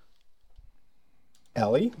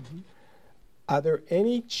 Ellie, are there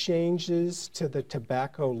any changes to the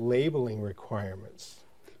tobacco labeling requirements?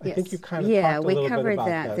 Yes. I think you kind of talked a little bit about that. Yeah, we covered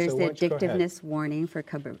that. There's so the why don't you go ahead? addictiveness warning for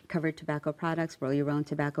covered tobacco products, roll-your-own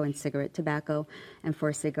tobacco and cigarette tobacco. And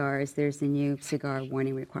for cigars, there's the new cigar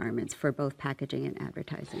warning requirements for both packaging and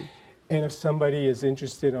advertising. And if somebody is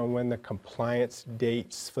interested on when the compliance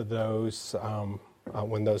dates for those,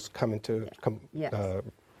 when those come into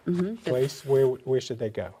place, where should they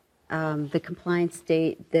go? The compliance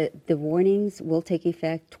date, the warnings will take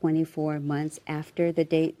effect 24 months after the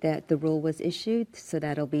date that the rule was issued, so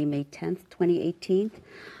that'll be May 10th, 2018.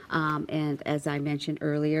 And as I mentioned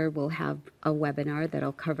earlier, we'll have a webinar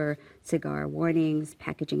that'll cover cigar warnings,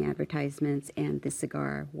 packaging advertisements, and the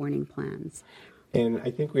cigar warning plans. And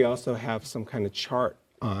I think we also have some kind of chart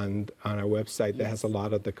on our website that has a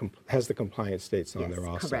lot of has the compliance dates on there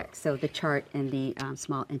also. Correct. So the chart and the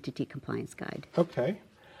small entity compliance guide. Okay.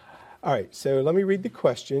 All right, so let me read the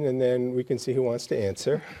question, and then we can see who wants to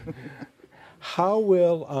answer. How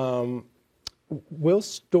will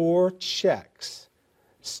store checks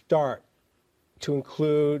start to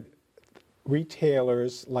include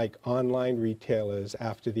retailers like online retailers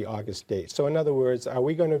after the August date? So in other words, are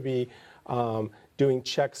we going to be doing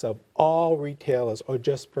checks of all retailers or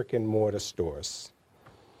just brick and mortar stores?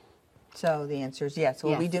 So the answer is yes.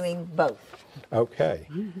 We'll be doing both. Okay.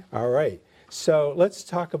 All right. So let's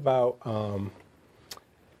talk about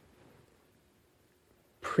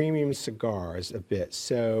premium cigars a bit.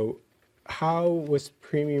 So how was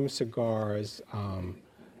premium cigars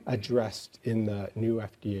addressed in the new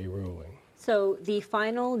FDA ruling? So the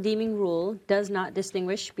final deeming rule does not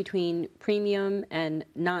distinguish between premium and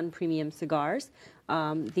non-premium cigars.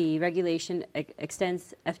 The regulation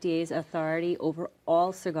extends FDA's authority over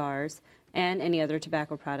all cigars and any other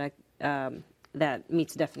tobacco product that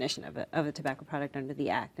meets the definition of a tobacco product under the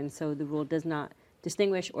Act. And so the rule does not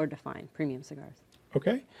distinguish or define premium cigars.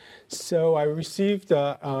 Okay, so I received,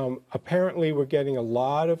 apparently we're getting a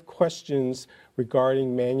lot of questions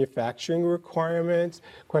regarding manufacturing requirements,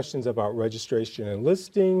 questions about registration and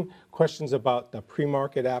listing, questions about the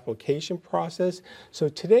pre-market application process. So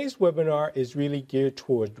today's webinar is really geared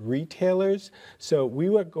toward retailers. So we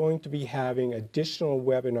are going to be having additional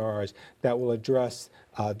webinars that will address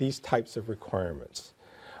these types of requirements.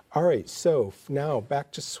 All right, so now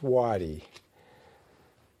back to Swati.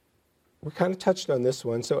 We kind of touched on this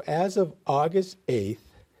one. So as of August 8th,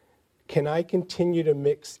 can I continue to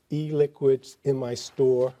mix e-liquids in my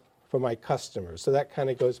store for my customers? So that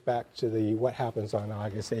kind of goes back to the what happens on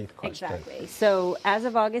August 8th question. Exactly. So as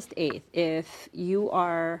of August 8th, if you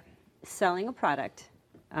are selling a product,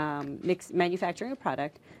 manufacturing a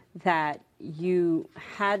product that you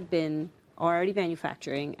had been already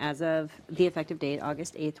manufacturing as of the effective date,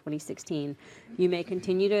 August 8th, 2016, you may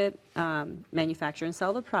continue to manufacture and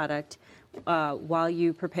sell the product while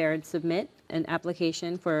you prepare and submit an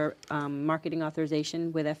application for marketing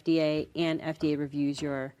authorization with FDA, and FDA reviews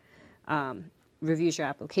your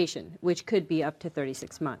application, which could be up to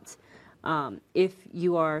 36 months. If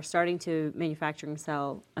you are starting to manufacture and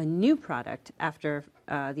sell a new product after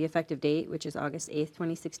the effective date, which is August 8th,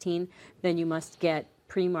 2016, then you must get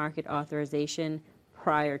pre-market authorization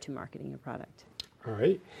prior to marketing your product. All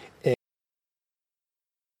right.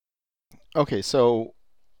 Okay, so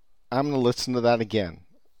I'm going to listen to that again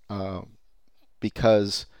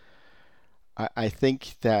because I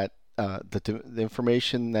think that the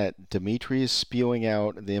information that Dimitri is spewing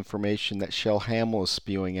out, the information that Shell Hamill is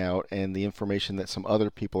spewing out, and the information that some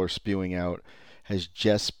other people are spewing out has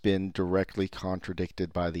just been directly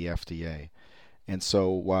contradicted by the FDA. And so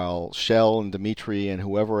while Shell and Dimitri and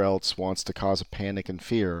whoever else wants to cause a panic and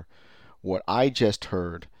fear, what I just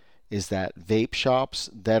heard is that vape shops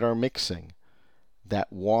that are mixing,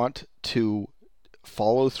 that want to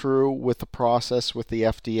follow through with the process with the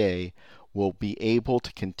FDA, will be able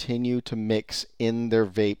to continue to mix in their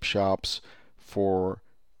vape shops for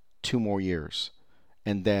 2 more years.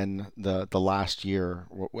 And then the last year,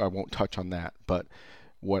 I won't touch on that, but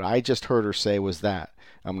what I just heard her say was that.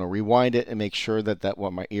 I'm going to rewind it and make sure that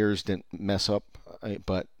what my ears didn't mess up,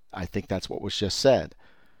 but I think that's what was just said.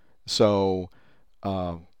 So,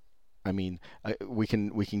 I mean, we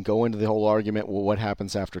can go into the whole argument. Well, what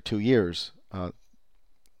happens after 2 years?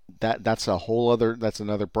 That's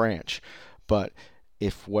another branch. But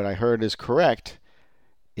if what I heard is correct,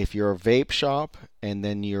 if you're a vape shop and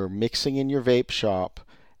then you're mixing in your vape shop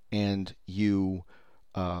and you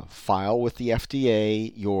file with the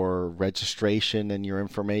FDA your registration and your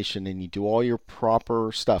information, and you do all your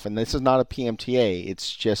proper stuff. And this is not a PMTA,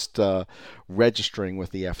 it's just registering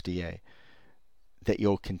with the FDA. That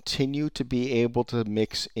you'll continue to be able to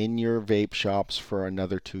mix in your vape shops for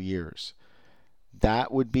another 2 years.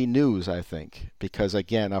 That would be news, I think, because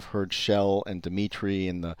again, I've heard Shell and Dimitri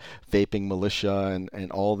and the vaping militia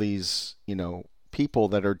and all these, people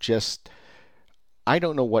that are just, I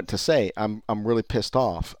don't know what to say. I'm really pissed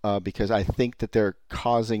off because I think that they're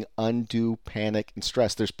causing undue panic and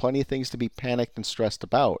stress. There's plenty of things to be panicked and stressed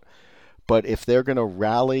about. But if they're going to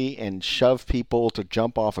rally and shove people to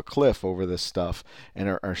jump off a cliff over this stuff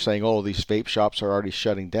and are saying, oh, these vape shops are already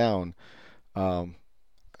shutting down, I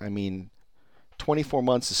mean, 24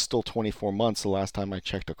 months is still 24 months the last time I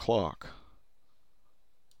checked a clock.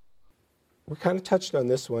 We kind of touched on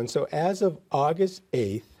this one. So as of August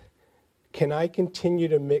 8th, can I continue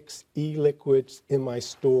to mix e-liquids in my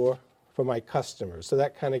store for my customers? So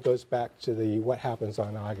that kind of goes back to the what happens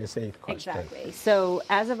on August 8th question. Exactly. So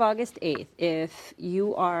as of August 8th, if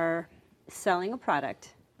you are selling a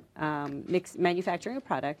product, manufacturing a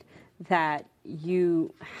product that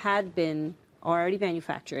you had been already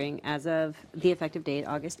manufacturing as of the effective date,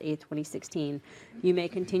 August 8th, 2016, you may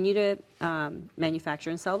continue to manufacture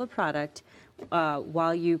and sell the product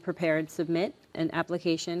while you prepare and submit an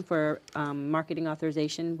application for marketing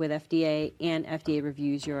authorization with FDA, and FDA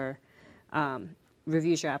reviews your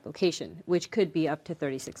application, which could be up to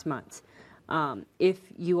 36 months. If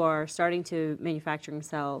you are starting to manufacture and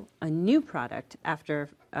sell a new product after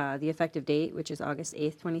the effective date, which is August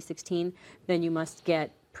 8th, 2016, then you must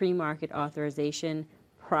get pre-market authorization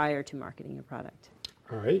prior to marketing your product.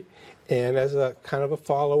 All right. And as a kind of a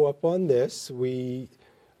follow-up on this, we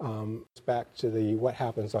back to the what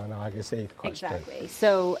happens on August 8th question. Exactly.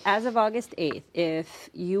 So as of August 8th, if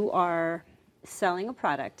you are selling a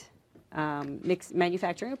product,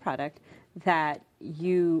 manufacturing a product that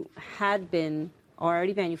you had been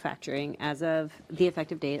already manufacturing as of the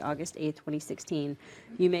effective date, August 8th, 2016,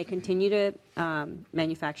 you may continue to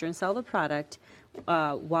manufacture and sell the product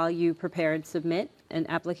while you prepare and submit an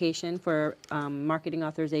application for marketing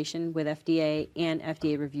authorization with FDA, and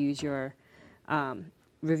FDA reviews your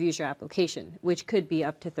application, which could be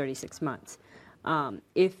up to 36 months.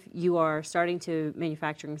 If you are starting to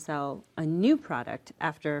manufacture and sell a new product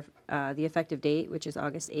after the effective date, which is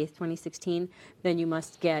August 8th, 2016, then you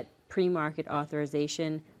must get pre-market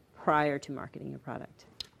authorization prior to marketing your product.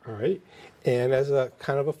 All right. And as a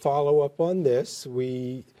kind of a follow-up on this,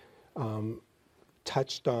 we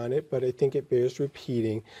touched on it, but I think it bears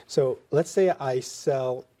repeating. So let's say I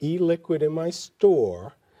sell e-liquid in my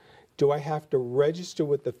store. Do I have to register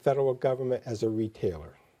with the federal government as a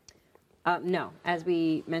retailer? No. As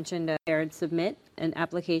we mentioned, submit an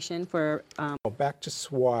application for... Back to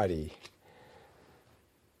SWATI.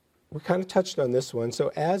 We kind of touched on this one.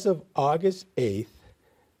 So as of August 8th,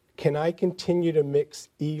 can I continue to mix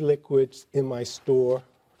e-liquids in my store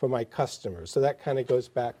for my customers? So that kind of goes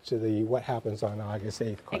back to the what happens on August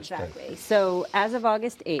 8th question. Exactly. So as of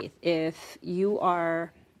August 8th, if you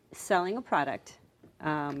are selling a product,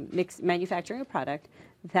 manufacturing a product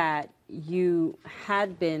that you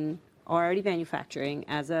had been already manufacturing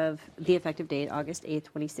as of the effective date, August 8th,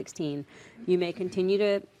 2016, you may continue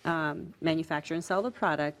to manufacture and sell the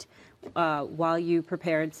product while you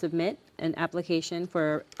prepare and submit an application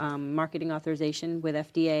for marketing authorization with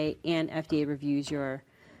FDA, and FDA reviews your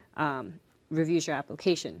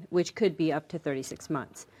application, which could be up to 36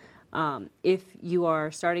 months. If you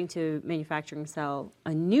are starting to manufacture and sell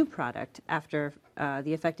a new product after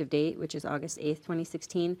the effective date, which is August 8th,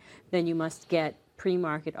 2016, then you must get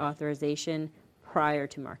pre-market authorization prior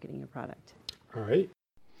to marketing your product. All right.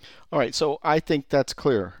 All right, so I think that's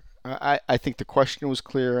clear. I think the question was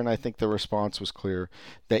clear, and I think the response was clear,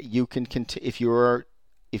 that you can if you are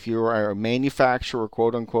a manufacturer,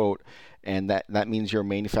 quote unquote, and that means you're a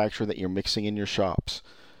manufacturer that you're mixing in your shops,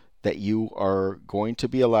 that you are going to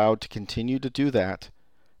be allowed to continue to do that,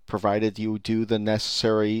 provided you do the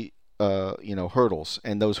necessary hurdles,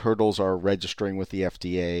 and those hurdles are registering with the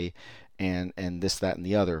FDA and this, that, and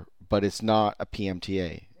the other. But it's not a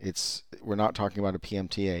PMTA. We're not talking about a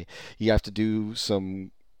PMTA. You have to do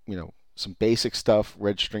some basic stuff,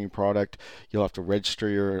 registering product. You'll have to register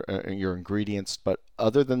your ingredients, but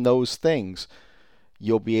other than those things,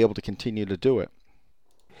 you'll be able to continue to do it.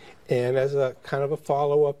 And as a kind of a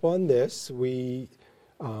follow-up on this, we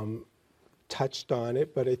touched on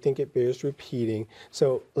it, but I think it bears repeating.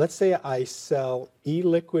 So let's say I sell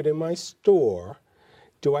e-liquid in my store.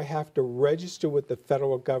 Do I have to register with the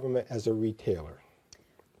federal government as a retailer?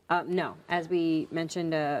 No. As we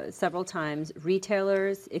mentioned several times,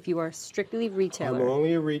 retailers, if you are strictly retailer, I'm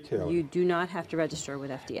only a retailer. You do not have to register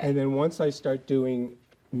with FDA. And then once I start doing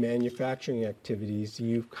manufacturing activities,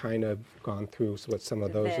 you've kind of gone through what some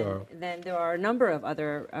of those are. Then there are a number of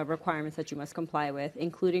other requirements that you must comply with,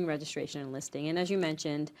 including registration and listing. And as you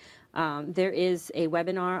mentioned, there is a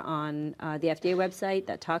webinar on the FDA website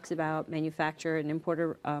that talks about manufacturer and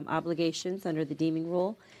importer obligations under the deeming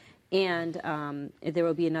rule. And there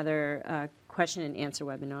will be another question and answer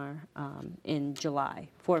webinar in July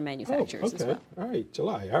for manufacturers as well. All right,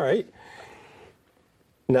 July. All right.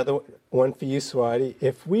 Another one for you, Swati.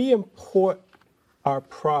 If we import our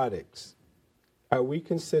products, are we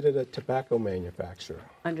considered a tobacco manufacturer?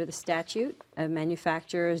 Under the statute, a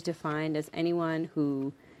manufacturer is defined as anyone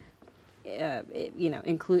who,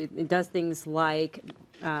 does things like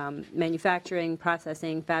manufacturing,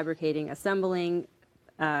 processing, fabricating, assembling,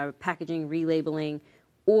 packaging, relabeling,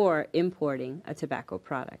 or importing a tobacco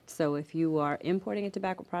product. So if you are importing a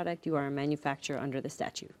tobacco product, you are a manufacturer under the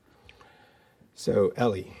statute. So,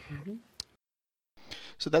 Ellie. Mm-hmm.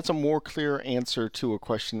 So that's a more clear answer to a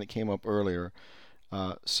question that came up earlier.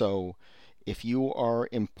 So if you are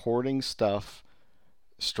importing stuff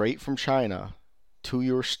straight from China to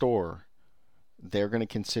your store, they're going to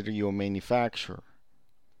consider you a manufacturer.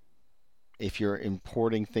 If you're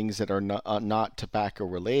importing things that are not tobacco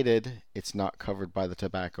related, it's not covered by the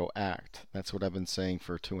Tobacco Act. That's what I've been saying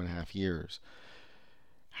for 2.5 years.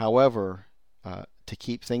 However, to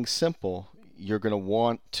keep things simple, you're going to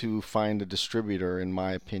want to find a distributor, in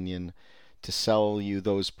my opinion, to sell you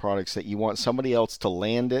those products that you want somebody else to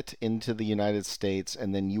land it into the United States,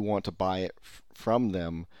 and then you want to buy it from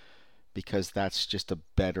them, because that's just a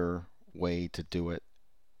better way to do it.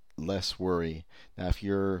 Less worry. Now, if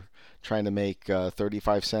you're trying to make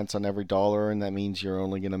 35 cents on every dollar, and that means you're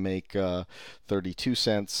only going to make 32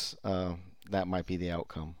 cents, that might be the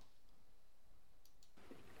outcome.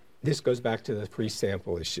 This goes back to the free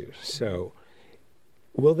sample issue. So,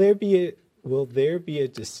 will there be a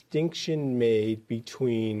distinction made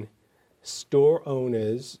between store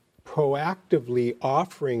owners proactively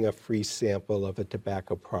offering a free sample of a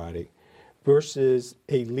tobacco product versus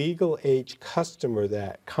a legal age customer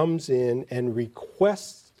that comes in and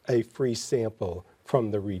requests a free sample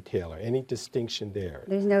from the retailer? Any distinction there?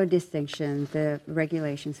 There's no distinction. The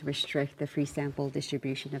regulations restrict the free sample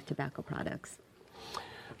distribution of tobacco products.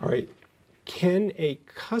 All right. Can a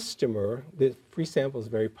customer, the free sample is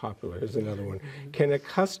very popular, here's another one. Can a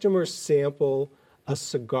customer sample a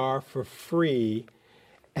cigar for free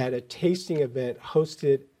at a tasting event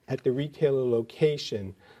hosted at the retailer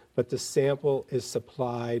location, but the sample is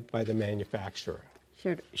supplied by the manufacturer?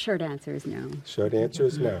 Short answer is no. Short answer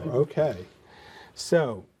is no. Okay.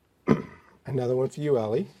 So, another one for you,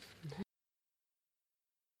 Ellie.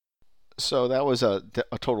 So that was a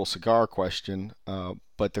total cigar question,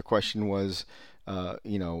 but the question was,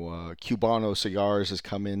 Cubano Cigars has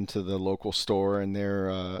come into the local store, and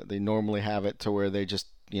they normally have it to where they just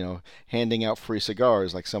handing out free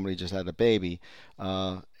cigars like somebody just had a baby,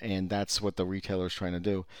 and that's what the retailer's trying to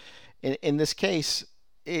do. In this case,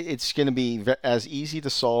 it's going to be as easy to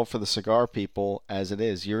solve for the cigar people as it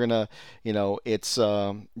is. You're gonna, it's.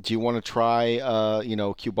 Do you want to try,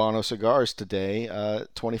 Cubano cigars today?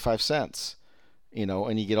 25 cents,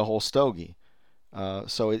 and you get a whole stogie.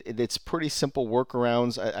 So it's pretty simple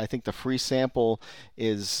workarounds. I think the free sample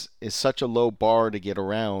is such a low bar to get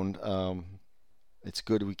around. It's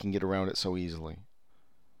good we can get around it so easily.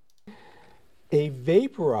 A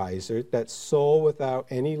vaporizer that's sold without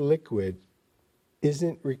any liquid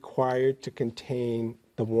isn't required to contain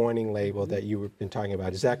the warning label that you've been talking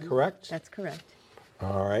about. Is that correct? That's correct.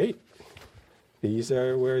 All right.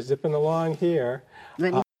 We're zipping along here.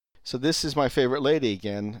 So this is my favorite lady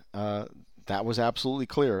again. That was absolutely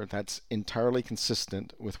clear. That's entirely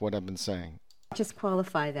consistent with what I've been saying. Just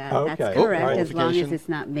qualify that. Okay. That's correct, Right. as long as it's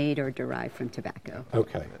not made or derived from tobacco.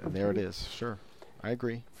 Okay. There it is. Sure. I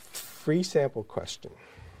agree. Free sample question.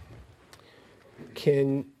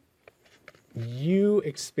 Can you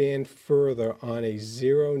expand further on a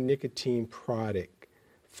zero nicotine product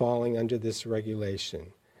falling under this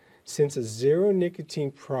regulation? Since a zero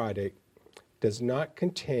nicotine product does not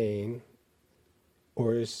contain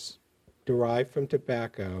or is derived from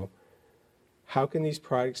tobacco, how can these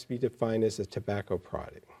products be defined as a tobacco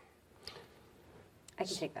product? I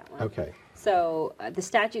can take that one. Okay. So the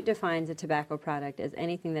statute defines a tobacco product as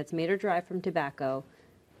anything that's made or derived from tobacco,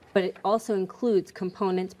 but it also includes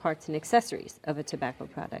components, parts, and accessories of a tobacco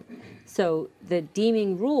product. So the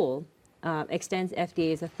deeming rule extends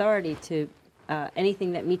FDA's authority to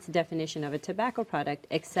anything that meets the definition of a tobacco product,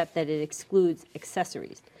 except that it excludes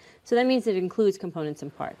accessories. So that means it includes components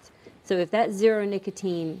and parts. So if that zero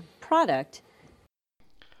nicotine product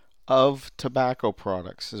Of tobacco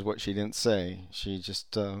products is what she didn't say. She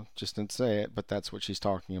just didn't say it, but that's what she's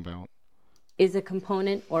talking about. is a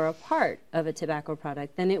component or a part of a tobacco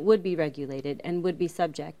product, then it would be regulated and would be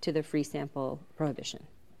subject to the free sample prohibition.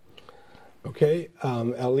 Okay,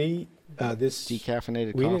 Ellie, this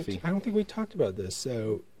Decaffeinated coffee. I don't think we talked about this.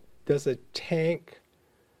 So, does a tank,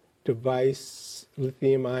 device,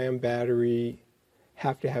 lithium-ion battery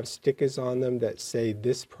have to have stickers on them that say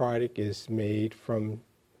this product is made from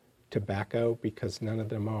tobacco? Because none of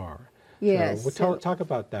them are. Yes. So we'll talk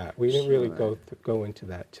about that. We didn't really go into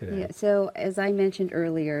that today. Yeah, so as I mentioned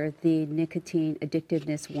earlier, the nicotine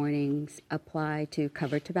addictiveness warnings apply to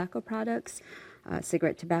covered tobacco products,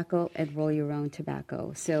 cigarette tobacco, and roll your own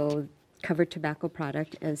tobacco. So covered tobacco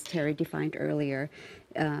product, as Terry defined earlier,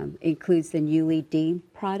 includes the newly deemed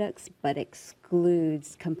products, but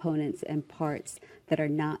excludes components and parts that are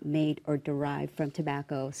not made or derived from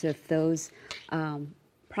tobacco. So if those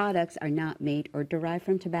products are not made or derived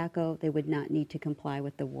from tobacco, they would not need to comply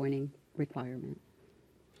with the warning requirement.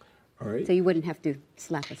 All right. So you wouldn't have to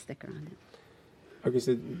slap a sticker on it. Okay,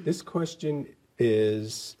 so this question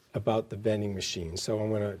is about the vending machine. So I'm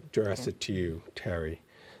going to address it to you, Terry.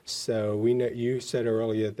 So we know you said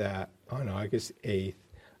earlier that on August 8th,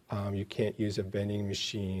 you can't use a vending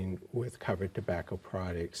machine with covered tobacco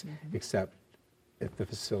products, except if the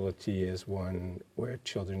facility is one where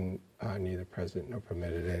children are neither present nor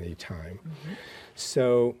permitted at any time.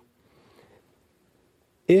 So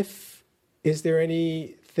is there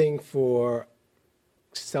anything for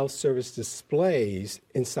self-service displays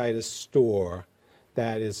inside a store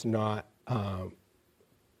that is not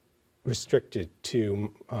restricted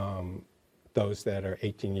to those that are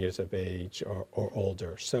 18 years of age or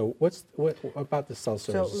older? So what about the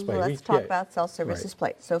self-service display? Let's talk about self-service right.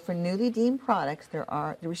 displays. So for newly deemed products, the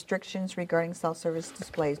restrictions regarding self-service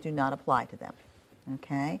displays do not apply to them.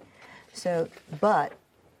 Okay? So, but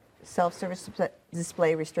self-service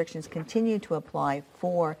display restrictions continue to apply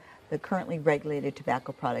for the currently regulated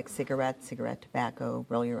tobacco products, cigarettes, cigarette tobacco,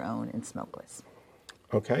 roll your own, and smokeless.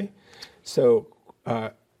 Okay. So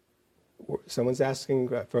someone's asking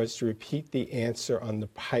for us to repeat the answer on the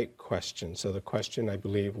pipe question. So the question, I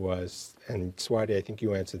believe, was, and Swati, I think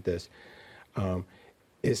you answered this,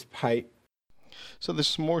 is pipe... So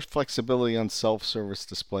there's more flexibility on self-service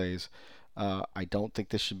displays. I don't think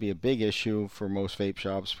this should be a big issue for most vape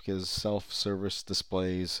shops because self-service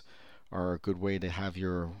displays are a good way to have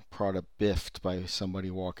your product biffed by somebody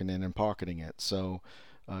walking in and pocketing it. So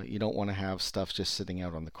you don't want to have stuff just sitting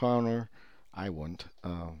out on the counter. I wouldn't.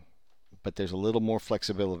 But there's a little more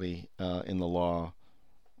flexibility in the law.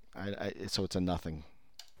 So it's a nothing.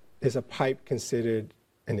 Is a pipe considered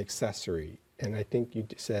an accessory? And I think you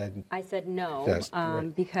said... I said no,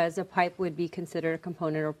 right. because a pipe would be considered a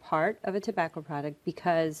component or part of a tobacco product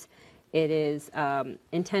because it is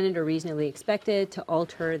intended or reasonably expected to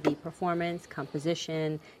alter the performance,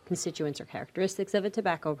 composition, constituents, or characteristics of a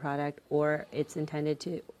tobacco product, or it's intended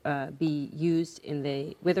to be used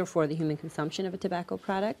with or for the human consumption of a tobacco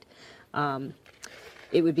product.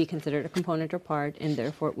 It would be considered a component or part, and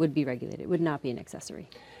therefore it would be regulated. It would not be an accessory.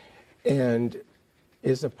 And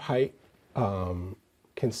is a pipe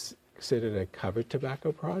considered a covered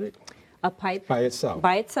tobacco product? A pipe By itself?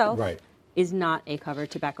 By itself Right. is not a covered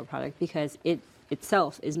tobacco product because it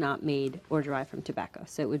itself is not made or derived from tobacco.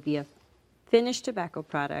 So it would be a finished tobacco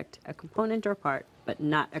product, a component or part, but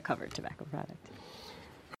not a covered tobacco product.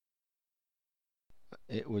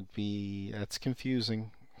 It would be... That's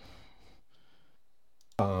confusing.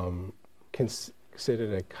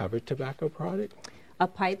 Considered a covered tobacco product? A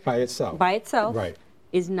pipe By itself? By itself Right.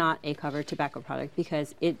 is not a covered tobacco product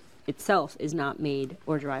because it itself is not made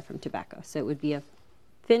or derived from tobacco. So it would be a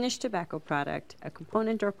finished tobacco product, a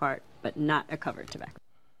component or part, but not a covered tobacco.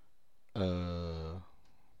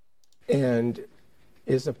 And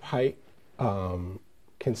is a pipe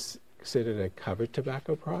considered a covered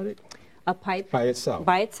tobacco product? A pipe By itself?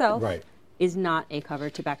 By itself Right. is not a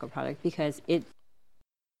covered tobacco product because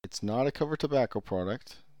It's not a covered tobacco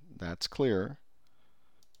product. That's clear.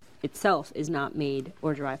 itself is not made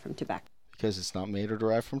or derived from tobacco. Because it's not made or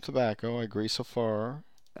derived from tobacco. I agree so far.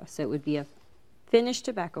 So it would be a finished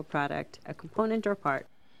tobacco product, a component or part.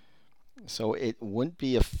 So it wouldn't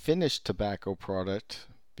be a finished tobacco product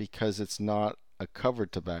because it's not a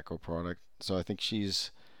covered tobacco product. So I think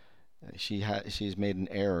she's made an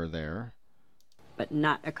error there. But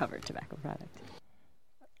not a covered tobacco product.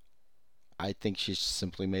 I think she's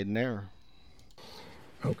simply made an error.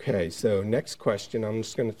 Okay, so next question, I'm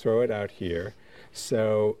just going to throw it out here.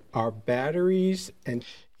 So are batteries and...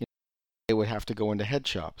 They would have to go into head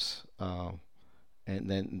shops and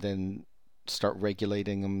then start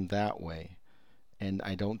regulating them that way. And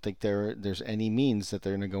I don't think there's any means that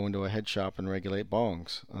they're going to go into a head shop and regulate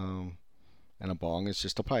bongs. And a bong is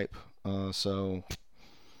just a pipe. So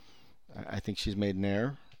I think she's made an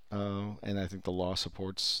error. And I think the law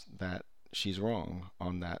supports that she's wrong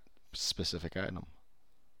on that specific item.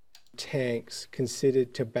 tanks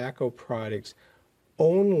considered tobacco products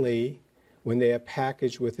only when they are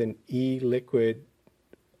packaged with an e-liquid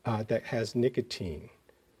that has nicotine?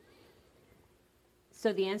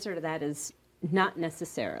 So the answer to that is not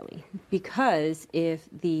necessarily, because if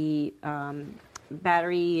the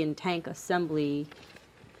battery and tank assembly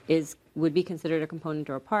would be considered a component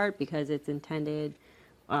or a part because it's intended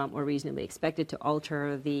or reasonably expected to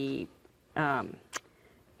alter the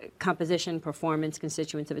composition, performance,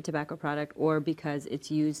 constituents of a tobacco product, or because it's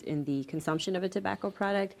used in the consumption of a tobacco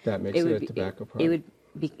product. That makes it a tobacco product? It would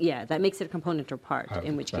be, yeah, that makes it a component or part, Of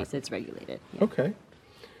in which tobacco. case it's regulated. Yeah. Okay.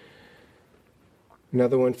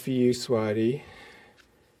 Another one for you, Swati.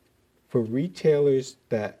 For retailers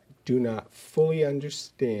that do not fully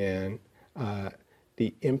understand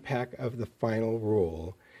the impact of the final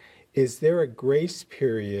rule, is there a grace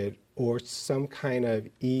period or some kind of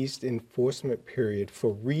eased enforcement period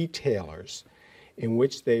for retailers in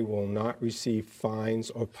which they will not receive fines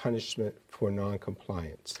or punishment for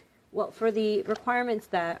noncompliance? Well, for the requirements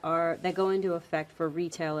that go into effect for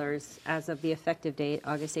retailers as of the effective date,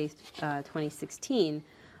 August 8th, 2016,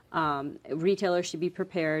 retailers should be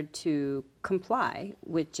prepared to comply,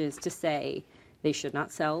 which is to say they should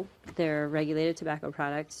not sell their regulated tobacco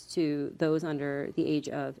products to those under the age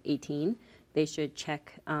of 18. They should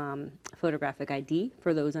check photographic ID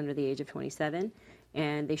for those under the age of 27.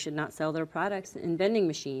 And they should not sell their products in vending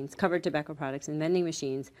machines, covered tobacco products in vending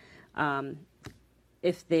machines,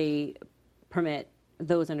 if they permit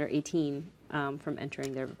those under 18 from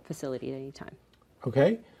entering their facility at any time.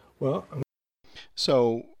 Okay. Well,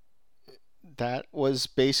 So that was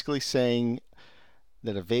basically saying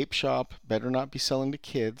that a vape shop better not be selling to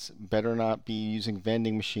kids, better not be using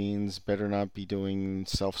vending machines, better not be doing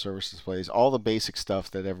self-service displays, all the basic stuff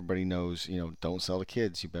that everybody knows, don't sell to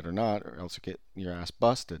kids. You better not, or else you get your ass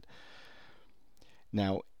busted.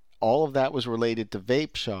 Now, all of that was related to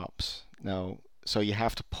vape shops. Now, so you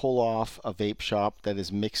have to pull off a vape shop that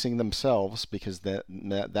is mixing themselves, because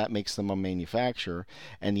that makes them a manufacturer,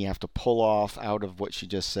 and you have to pull off out of what she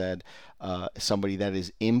just said somebody that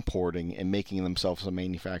is importing and making themselves a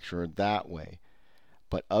manufacturer that way.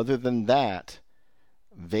 But other than that,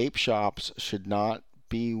 vape shops should not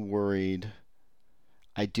be worried.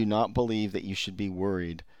 I do not believe that you should be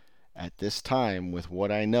worried at this time, with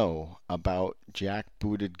what I know, about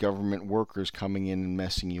jackbooted government workers coming in and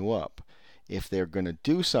messing you up. If they're going to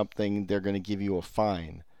do something, they're going to give you a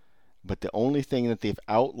fine. But the only thing that they've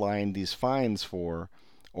outlined these fines for,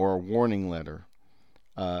 or a warning letter,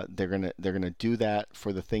 they're gonna do that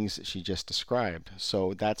for the things that she just described.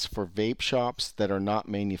 So that's for vape shops that are not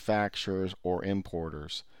manufacturers or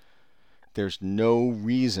importers. There's no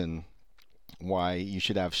reason why you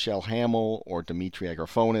should have Shell Hamill or Dimitri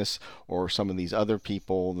Agrafonis or some of these other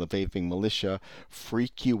people, the vaping militia,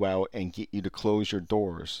 freak you out and get you to close your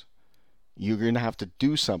doors. You're going to have to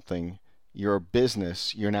do something. You're a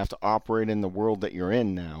business. You're going to have to operate in the world that you're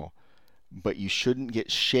in now. But you shouldn't get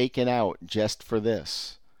shaken out just for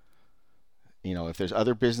this. If there's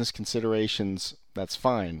other business considerations, that's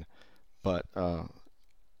fine. But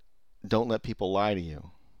don't let people lie to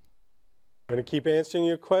you. I'm going to keep answering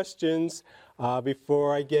your questions.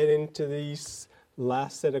 Before I get into these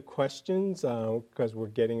last set of questions, because we're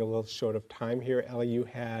getting a little short of time here, Ellie, you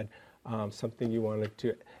had something you wanted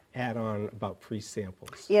to add on about free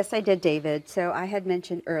samples. Yes, I did, David. So I had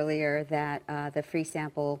mentioned earlier that the free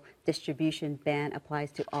sample distribution ban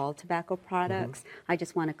applies to all tobacco products. I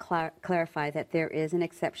just want to clarify that there is an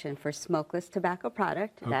exception for smokeless tobacco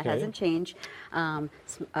product. That hasn't changed.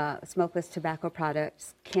 Smokeless tobacco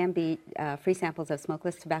products can be, free samples of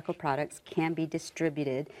smokeless tobacco products can be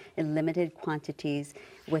distributed in limited quantities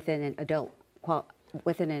within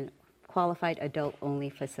an qualified adult-only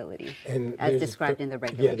facility, And as described in the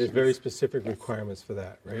regulations. Yeah, there's very specific requirements for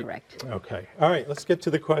that, right? Correct. Okay. All right, let's get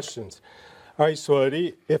to the questions. All right,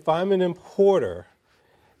 Swati, if I'm an importer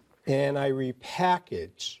and I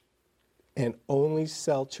repackage and only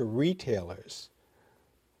sell to retailers,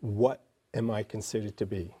 what am I considered to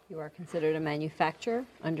be? You are considered a manufacturer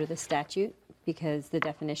under the statute, because the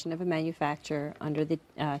definition of a manufacturer under the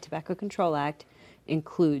Tobacco Control Act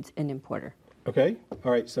includes an importer. Okay,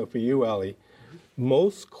 all right, so for you, Ellie,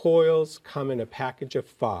 most coils come in a package of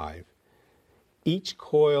 5. Each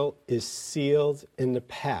coil is sealed in the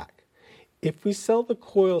pack. If we sell the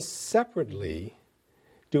coils separately,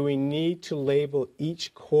 do we need to label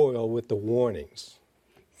each coil with the warnings?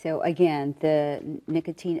 So again, the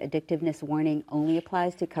nicotine addictiveness warning only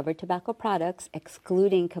applies to covered tobacco products,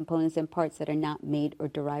 excluding components and parts that are not made or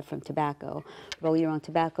derived from tobacco, roll your own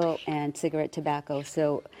tobacco and cigarette tobacco.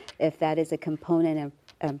 So if that is a component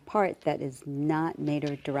and part that is not made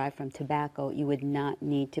or derived from tobacco, you would not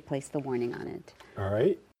need to place the warning on it. All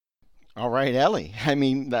right. All right, Ellie. I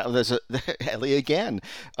mean, there's Ellie again.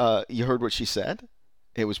 You heard what she said.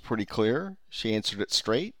 It was pretty clear. She answered it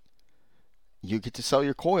straight. You get to sell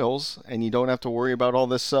your coils, and you don't have to worry about all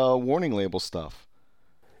this warning label stuff.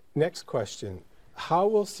 Next question. How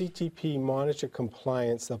will CTP monitor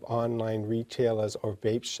compliance of online retailers or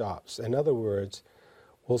vape shops? In other words,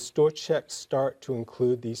 will store checks start to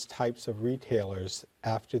include these types of retailers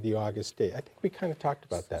after the August date? I think we kind of talked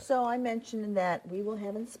about that. So I mentioned that we will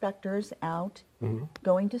have inspectors out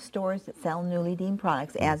going to stores that sell newly deemed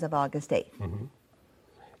products as of August 8th.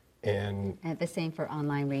 And The same for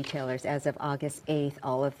online retailers. As of August 8th,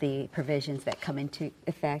 all of the provisions that come into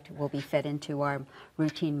effect will be fed into our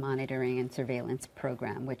routine monitoring and surveillance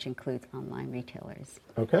program, which includes online retailers.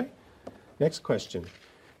 okay. Next question.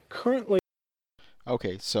 Currently,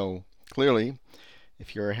 Okay, so clearly,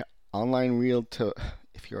 if you're an online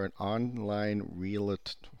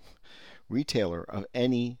retailer of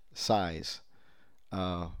any size,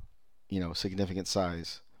 significant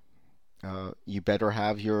size, you better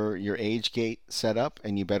have your age gate set up,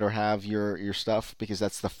 and you better have your stuff, because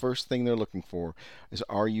that's the first thing they're looking for, is,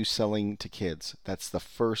 are you selling to kids? That's the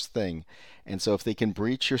first thing. And so if they can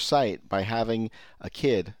breach your site by having a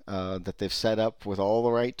kid that they've set up with all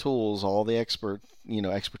the right tools, all the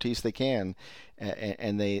expertise they can,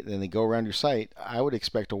 and they go around your site, I would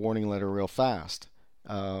expect a warning letter real fast.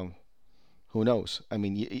 Who knows? I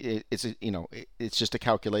mean, it's just a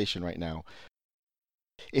calculation right now.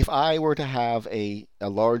 If I were to have a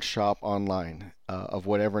large shop online of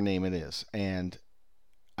whatever name it is, and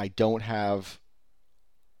I don't have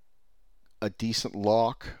a decent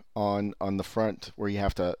lock on the front where you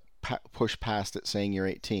have to push past it saying you're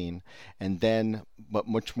 18, and then, but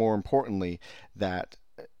much more importantly, that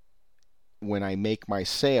when I make my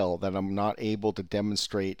sale, that I'm not able to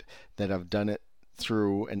demonstrate that I've done it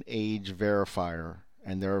through an age verifier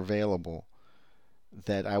and they're available,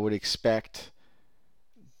 that I would expect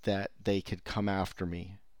that they could come after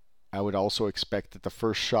me. I would also expect that the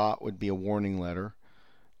first shot would be a warning letter,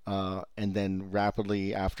 and then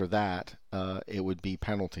rapidly after that, it would be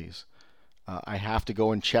penalties. I have to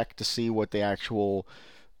go and check to see what the actual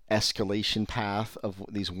escalation path of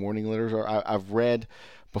these warning letters are. I've read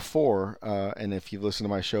before, and if you've listened to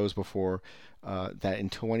my shows before, that in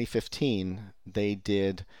 2015 they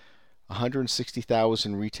did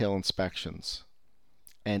 160,000 retail inspections,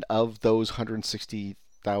 and of those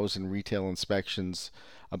 160,000 retail inspections,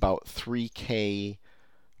 about 3K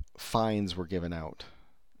fines were given out,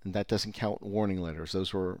 and that doesn't count warning letters.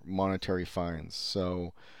 Those were monetary fines.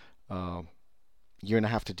 So you're going to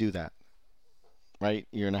have to do that, right?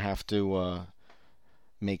 You're going to have to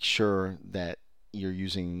make sure that you're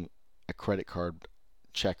using a credit card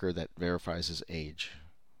checker that verifies his age.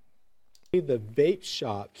 The vape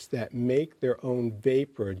shops that make their own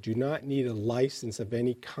vapor do not need a license of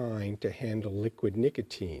any kind to handle liquid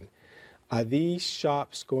nicotine. Are these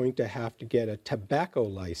shops going to have to get a tobacco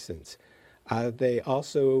license? Are they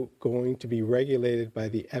also going to be regulated by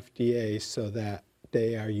the FDA so that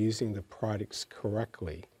they are using the products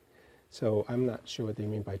correctly? So I'm not sure what they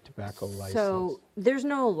mean by tobacco license. So there's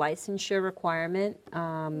no licensure requirement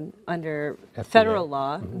under FDA. federal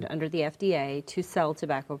law, under the FDA, to sell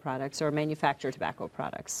tobacco products or manufacture tobacco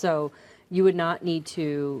products. So you would not need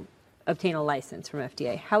to obtain a license from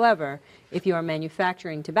FDA. However, if you are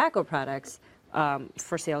manufacturing tobacco products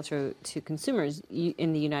for sale to consumers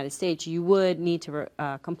in the United States, you would need to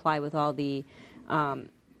comply with all the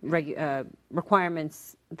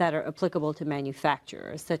requirements that are applicable to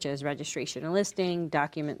manufacturers, such as registration and listing,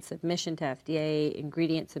 document submission to FDA,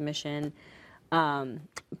 ingredient submission, and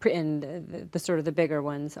the sort of the bigger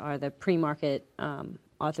ones are the pre-market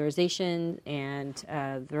authorization and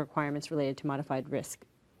the requirements related to modified risk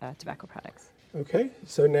tobacco products. Okay,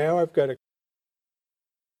 so now I've got a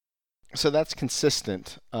So that's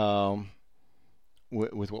consistent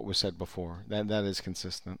with what was said before. That is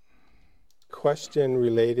consistent. question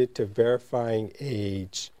related to verifying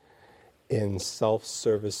age in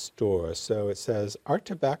self-service stores. So it says, our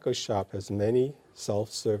tobacco shop has many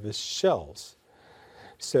self-service shelves.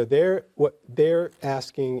 So they're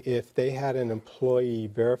asking if they had an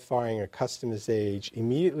employee verifying a customer's age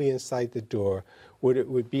immediately inside the door, would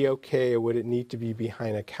it be okay, or would it need to be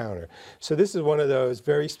behind a counter? So this is one of those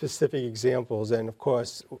very specific examples, and of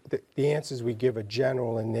course the answers we give are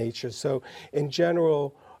general in nature. So in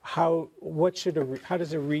general, how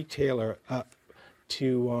does a retailer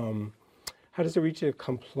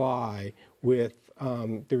comply with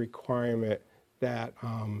the requirement that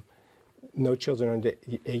no children under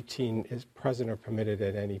 18 is present or permitted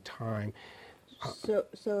at any time? So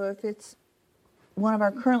if it's one of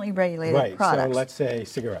our currently regulated Right, products. so let's say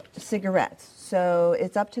cigarettes. Cigarettes. So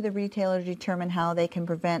it's up to the retailer to determine how they can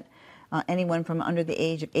prevent anyone from under the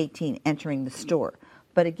age of 18 entering the store.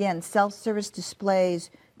 But again, self-service displays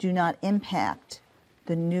do not impact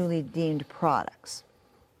the newly deemed products.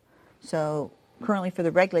 So currently for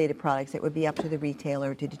the regulated products, it would be up to the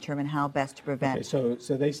retailer to determine how best to prevent. Okay,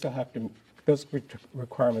 so they still have to, those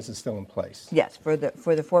requirements are still in place. Yes, for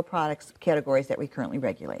the four products categories that we currently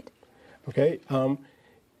regulate. Okay. Now,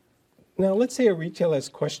 let's say a retailer has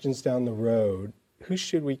questions down the road. Who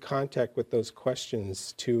should we contact with those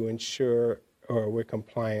questions to ensure or we're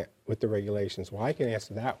compliant with the regulations? Well, I can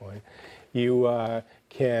answer that one. You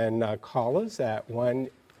can call us at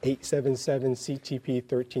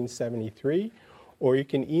 1-877-CTP-1373, or you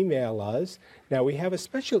can email us. Now, we have a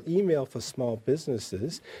special email for small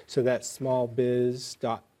businesses, so that's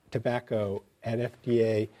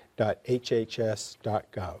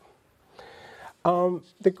smallbiz.tobacco@fda.hhs.gov.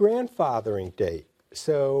 The grandfathering date.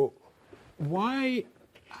 So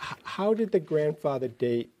how did the grandfather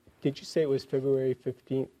date, did you say it was February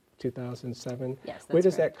 15th, 2007? Yes, that's Where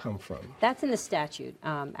does correct. that come from? That's in the statute,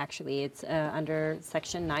 actually. It's under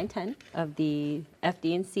Section 910 of the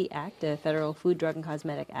FD&C Act, the Federal Food, Drug, and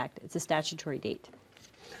Cosmetic Act. It's a statutory date.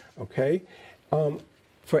 Okay.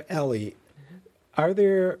 For Ellie, are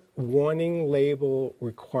there warning label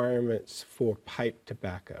requirements for pipe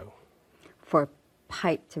tobacco? For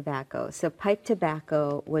pipe tobacco. So pipe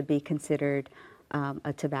tobacco would be considered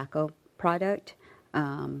a tobacco product.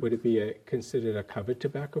 Would it be considered a covered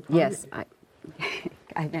tobacco product? Yes,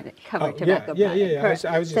 I meant it, covered tobacco yeah, product. yeah. Correct.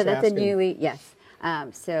 I was so just that's asking. a newly, yes.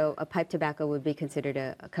 So a pipe tobacco would be considered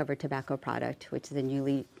a covered tobacco product, which is a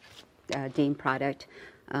newly deemed product,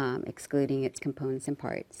 excluding its components and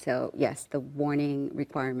parts. So yes, the warning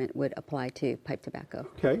requirement would apply to pipe tobacco.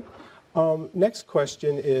 Okay. Next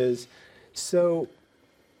question is, so,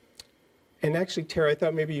 and actually, Tara, I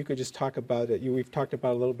thought maybe you could just talk about it. We've talked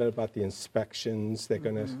about a little bit about the inspections. They're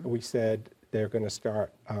going to, we said they're going to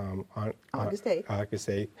start on August 8th. August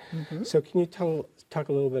 8th. So can you talk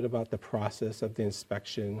a little bit about the process of the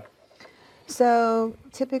inspection? So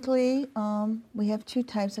typically, we have two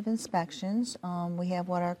types of inspections. We have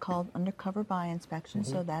what are called undercover buy inspections.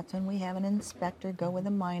 So that's when we have an inspector go with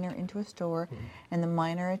a minor into a store, and the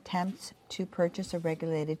minor attempts to purchase a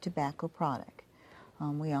regulated tobacco product.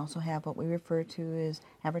 We also have what we refer to as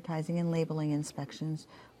advertising and labeling inspections,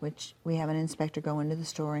 which we have an inspector go into the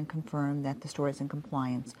store and confirm that the store is in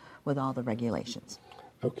compliance with all the regulations.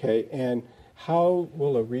 Okay, and how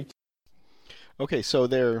will a retailer... Okay, so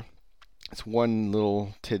it's one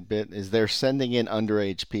little tidbit is they're sending in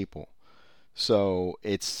underage people. So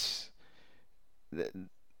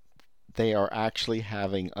they are actually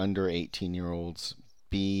having under 18-year-olds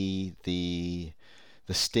be the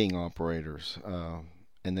sting operators,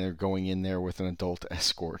 and they're going in there with an adult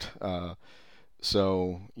escort.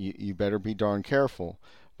 So you better be darn careful.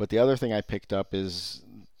 But the other thing I picked up is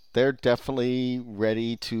they're definitely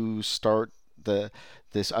ready to start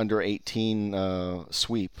this under 18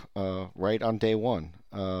 sweep right on day one,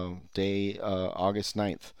 August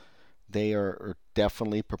 9th. They are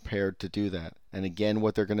definitely prepared to do that. And again,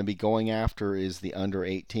 what they're going to be going after is the under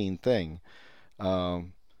 18 thing.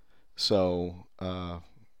 So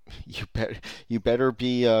you better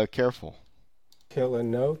be careful. Retailer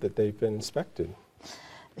know that they've been inspected.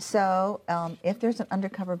 So if there's an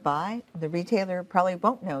undercover buy, the retailer probably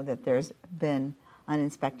won't know that there's been an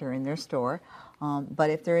inspector in their store. But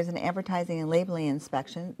if there is an advertising and labeling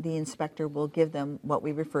inspection, the inspector will give them what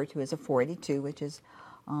we refer to as a 482, which is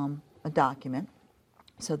a document,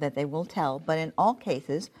 so that they will tell. But in all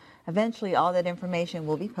cases, eventually all that information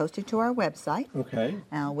will be posted to our website, Okay.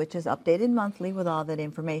 Which is updated monthly with all that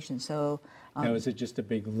information. So Now, is it just a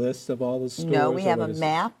big list of all the stores? no, we or have what a is it?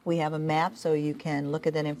 map. We have a map, so you can look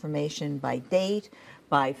at that information by date,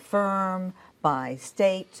 by firm, by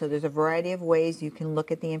state. So there's a variety of ways you can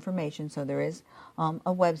look at the information. So there is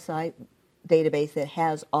a website database that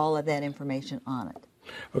has all of that information on it.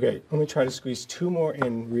 Okay, let me try to squeeze two more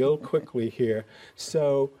in real quickly here.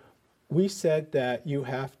 So we said that you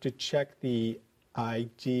have to check the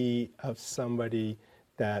ID of somebody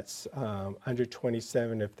that's under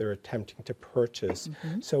 27 if they're attempting to purchase.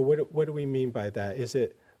 So what do we mean by that? Is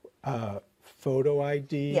it photo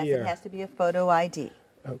ID? Yes, it has to be a photo ID.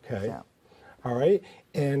 Okay. So. All right.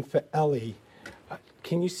 And for Ellie,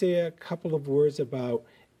 can you say a couple of words about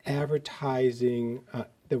advertising,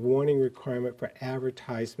 the warning requirement for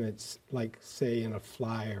advertisements, like say in a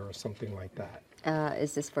flyer or something like that?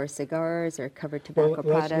 Is this for cigars or covered tobacco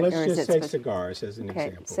product? Let's or is just it say cigars as an Okay,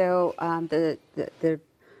 example. so the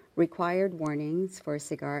required warnings for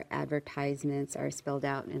cigar advertisements are spelled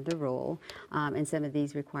out in the rule, and some of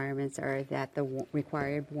these requirements are that the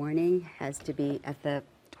required warning has to be at the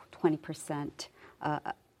 20%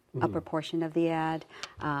 upper portion of the ad.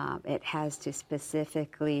 It has to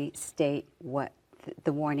specifically state what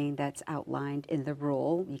the warning that's outlined in the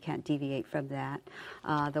rule. You can't deviate from that.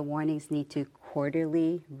 The warnings need to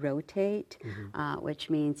quarterly rotate, which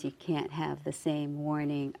means you can't have the same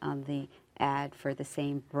warning on the ad for the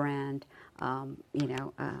same brand,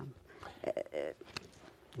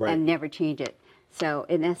 Right. and never change it. So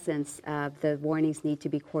in essence, the warnings need to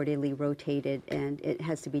be quarterly rotated, and it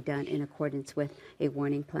has to be done in accordance with a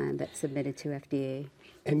warning plan that's submitted to FDA.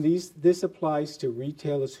 And this applies to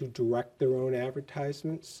retailers who direct their own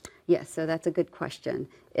advertisements? Yes, so that's a good question.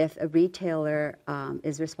 If a retailer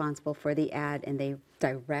is responsible for the ad and they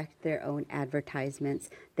direct their own advertisements,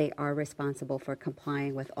 they are responsible for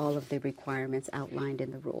complying with all of the requirements outlined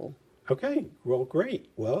in the rule. Okay, well, great.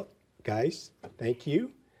 Well, guys, thank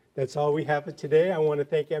you. That's all we have for today. I want to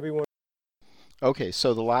thank everyone. Okay,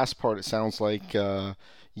 so the last part, it sounds like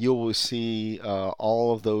you will see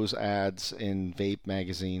all of those ads in vape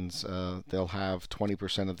magazines. They'll have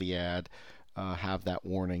 20% of the ad have that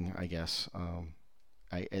warning, I guess.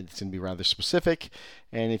 It's going to be rather specific,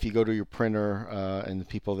 and if you go to your printer and the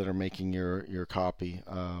people that are making your copy,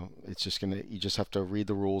 it's just you just have to read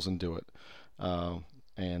the rules and do it.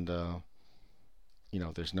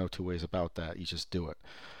 There's no two ways about that. You just do it.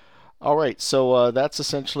 All right, so that's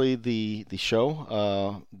essentially the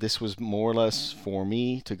show. This was more or less for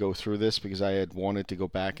me to go through this because I had wanted to go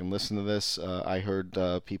back and listen to this. I heard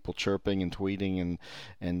people chirping and tweeting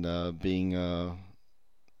and being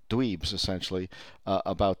dweebs essentially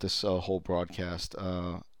about this whole broadcast.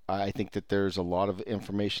 I think that there's a lot of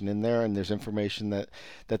information in there, and there's information that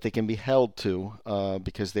they can be held to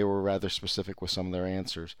because they were rather specific with some of their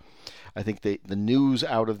answers. I think the news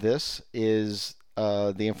out of this is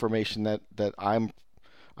the information that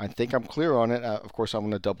I think I'm clear on it. Of course, I'm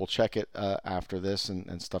going to double check it after this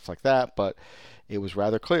and stuff like that. But it was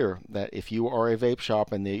rather clear that if you are a vape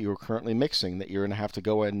shop and that you're currently mixing, that you're going to have to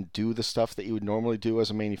go and do the stuff that you would normally do as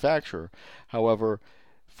a manufacturer. However,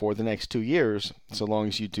 for the next 2 years, so long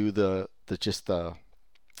as you do the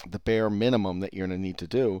bare minimum that you're going to need to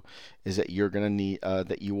do, is that you're going to need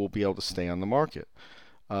that you will be able to stay on the market.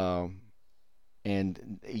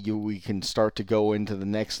 And we can start to go into the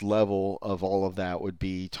next level of all of that would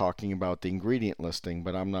be talking about the ingredient listing,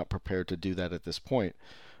 but I'm not prepared to do that at this point.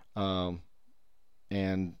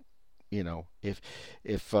 And if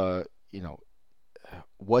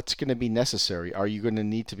what's going to be necessary? Are you going to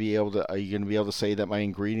need to be able to? Are you going to be able to say that my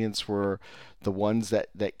ingredients were the ones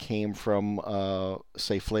that came from,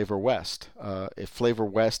 say, Flavor West? If Flavor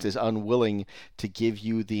West is unwilling to give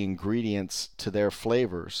you the ingredients to their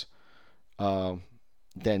flavors,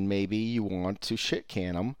 then maybe you want to shit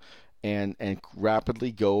can them and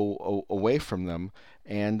rapidly go away from them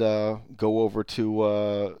and go over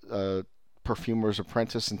to Perfumer's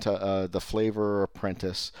Apprentice and to the Flavor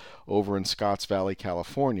Apprentice over in Scotts Valley,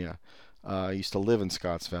 California. I used to live in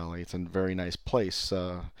Scotts Valley. It's a very nice place.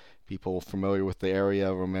 People familiar with the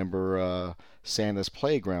area remember Santa's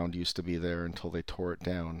Playground used to be there until they tore it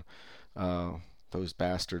down. Those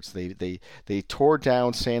bastards. They tore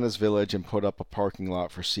down Santa's Village and put up a parking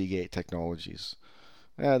lot for Seagate Technologies.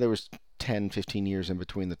 There was 10, 15 years in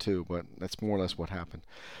between the two, but that's more or less what happened.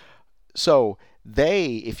 So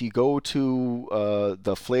if you go to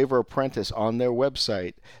the Flavor Apprentice on their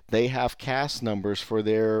website, they have CAS numbers for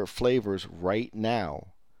their flavors right now.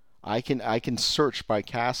 I can search by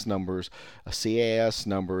CAS numbers, CAS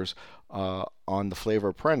numbers on the Flavor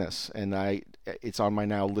Apprentice, and it's on my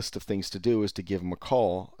now list of things to do is to give them a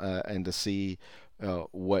call and to see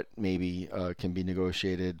what maybe can be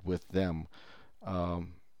negotiated with them.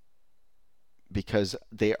 Because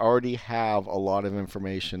they already have a lot of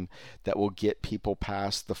information that will get people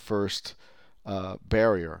past the first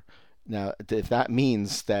barrier. Now, if that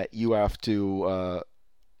means that you have to,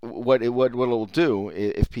 what it'll do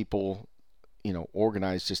if people,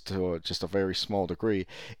 organize just to just a very small degree,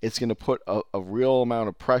 it's going to put a real amount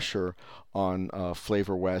of pressure on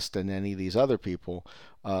Flavor West and any of these other people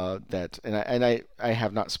I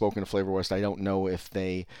have not spoken to Flavor West. I don't know if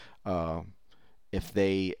they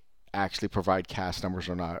actually provide cast numbers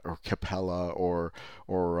or not, or Capella or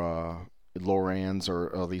Loran's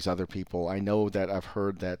or these other people. I know that I've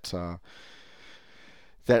heard that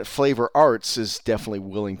that Flavor Arts is definitely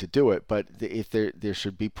willing to do it, but if there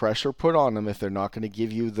should be pressure put on them if they're not going to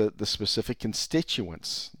give you the specific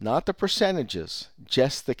constituents, not the percentages,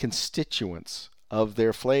 just the constituents of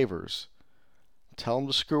their flavors. Tell them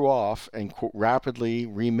to screw off and rapidly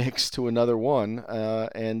remix to another one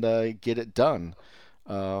and get it done.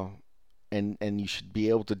 And you should be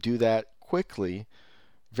able to do that quickly,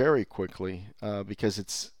 very quickly, because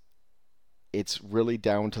it's really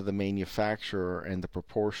down to the manufacturer and the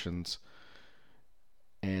proportions.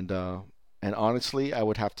 And honestly, I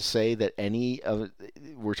would have to say that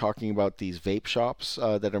we're talking about these vape shops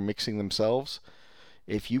that are mixing themselves.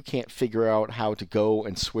 If you can't figure out how to go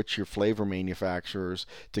and switch your flavor manufacturers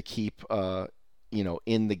to keep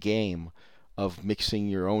in the game of mixing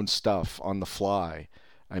your own stuff on the fly.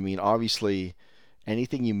 I mean, obviously,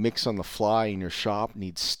 anything you mix on the fly in your shop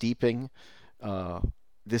needs steeping.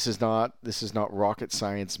 This is not rocket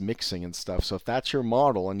science mixing and stuff. So if that's your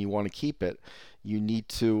model and you want to keep it, you need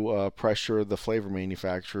to pressure the flavor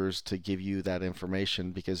manufacturers to give you that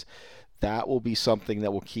information, because that will be something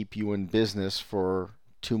that will keep you in business for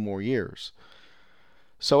 2 more years.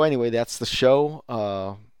 So anyway, that's the show.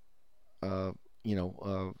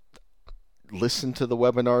 Listen to the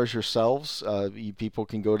webinars yourselves. You people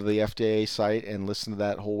can go to the FDA site and listen to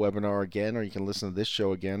that whole webinar again, or you can listen to this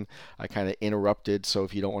show again. I kind of interrupted, so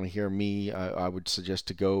if you don't want to hear me, I would suggest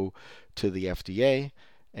to go to the FDA.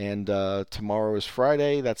 And tomorrow is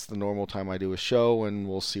Friday. That's the normal time I do a show, and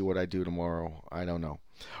we'll see what I do tomorrow. I don't know.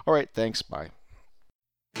 All right, thanks. Bye.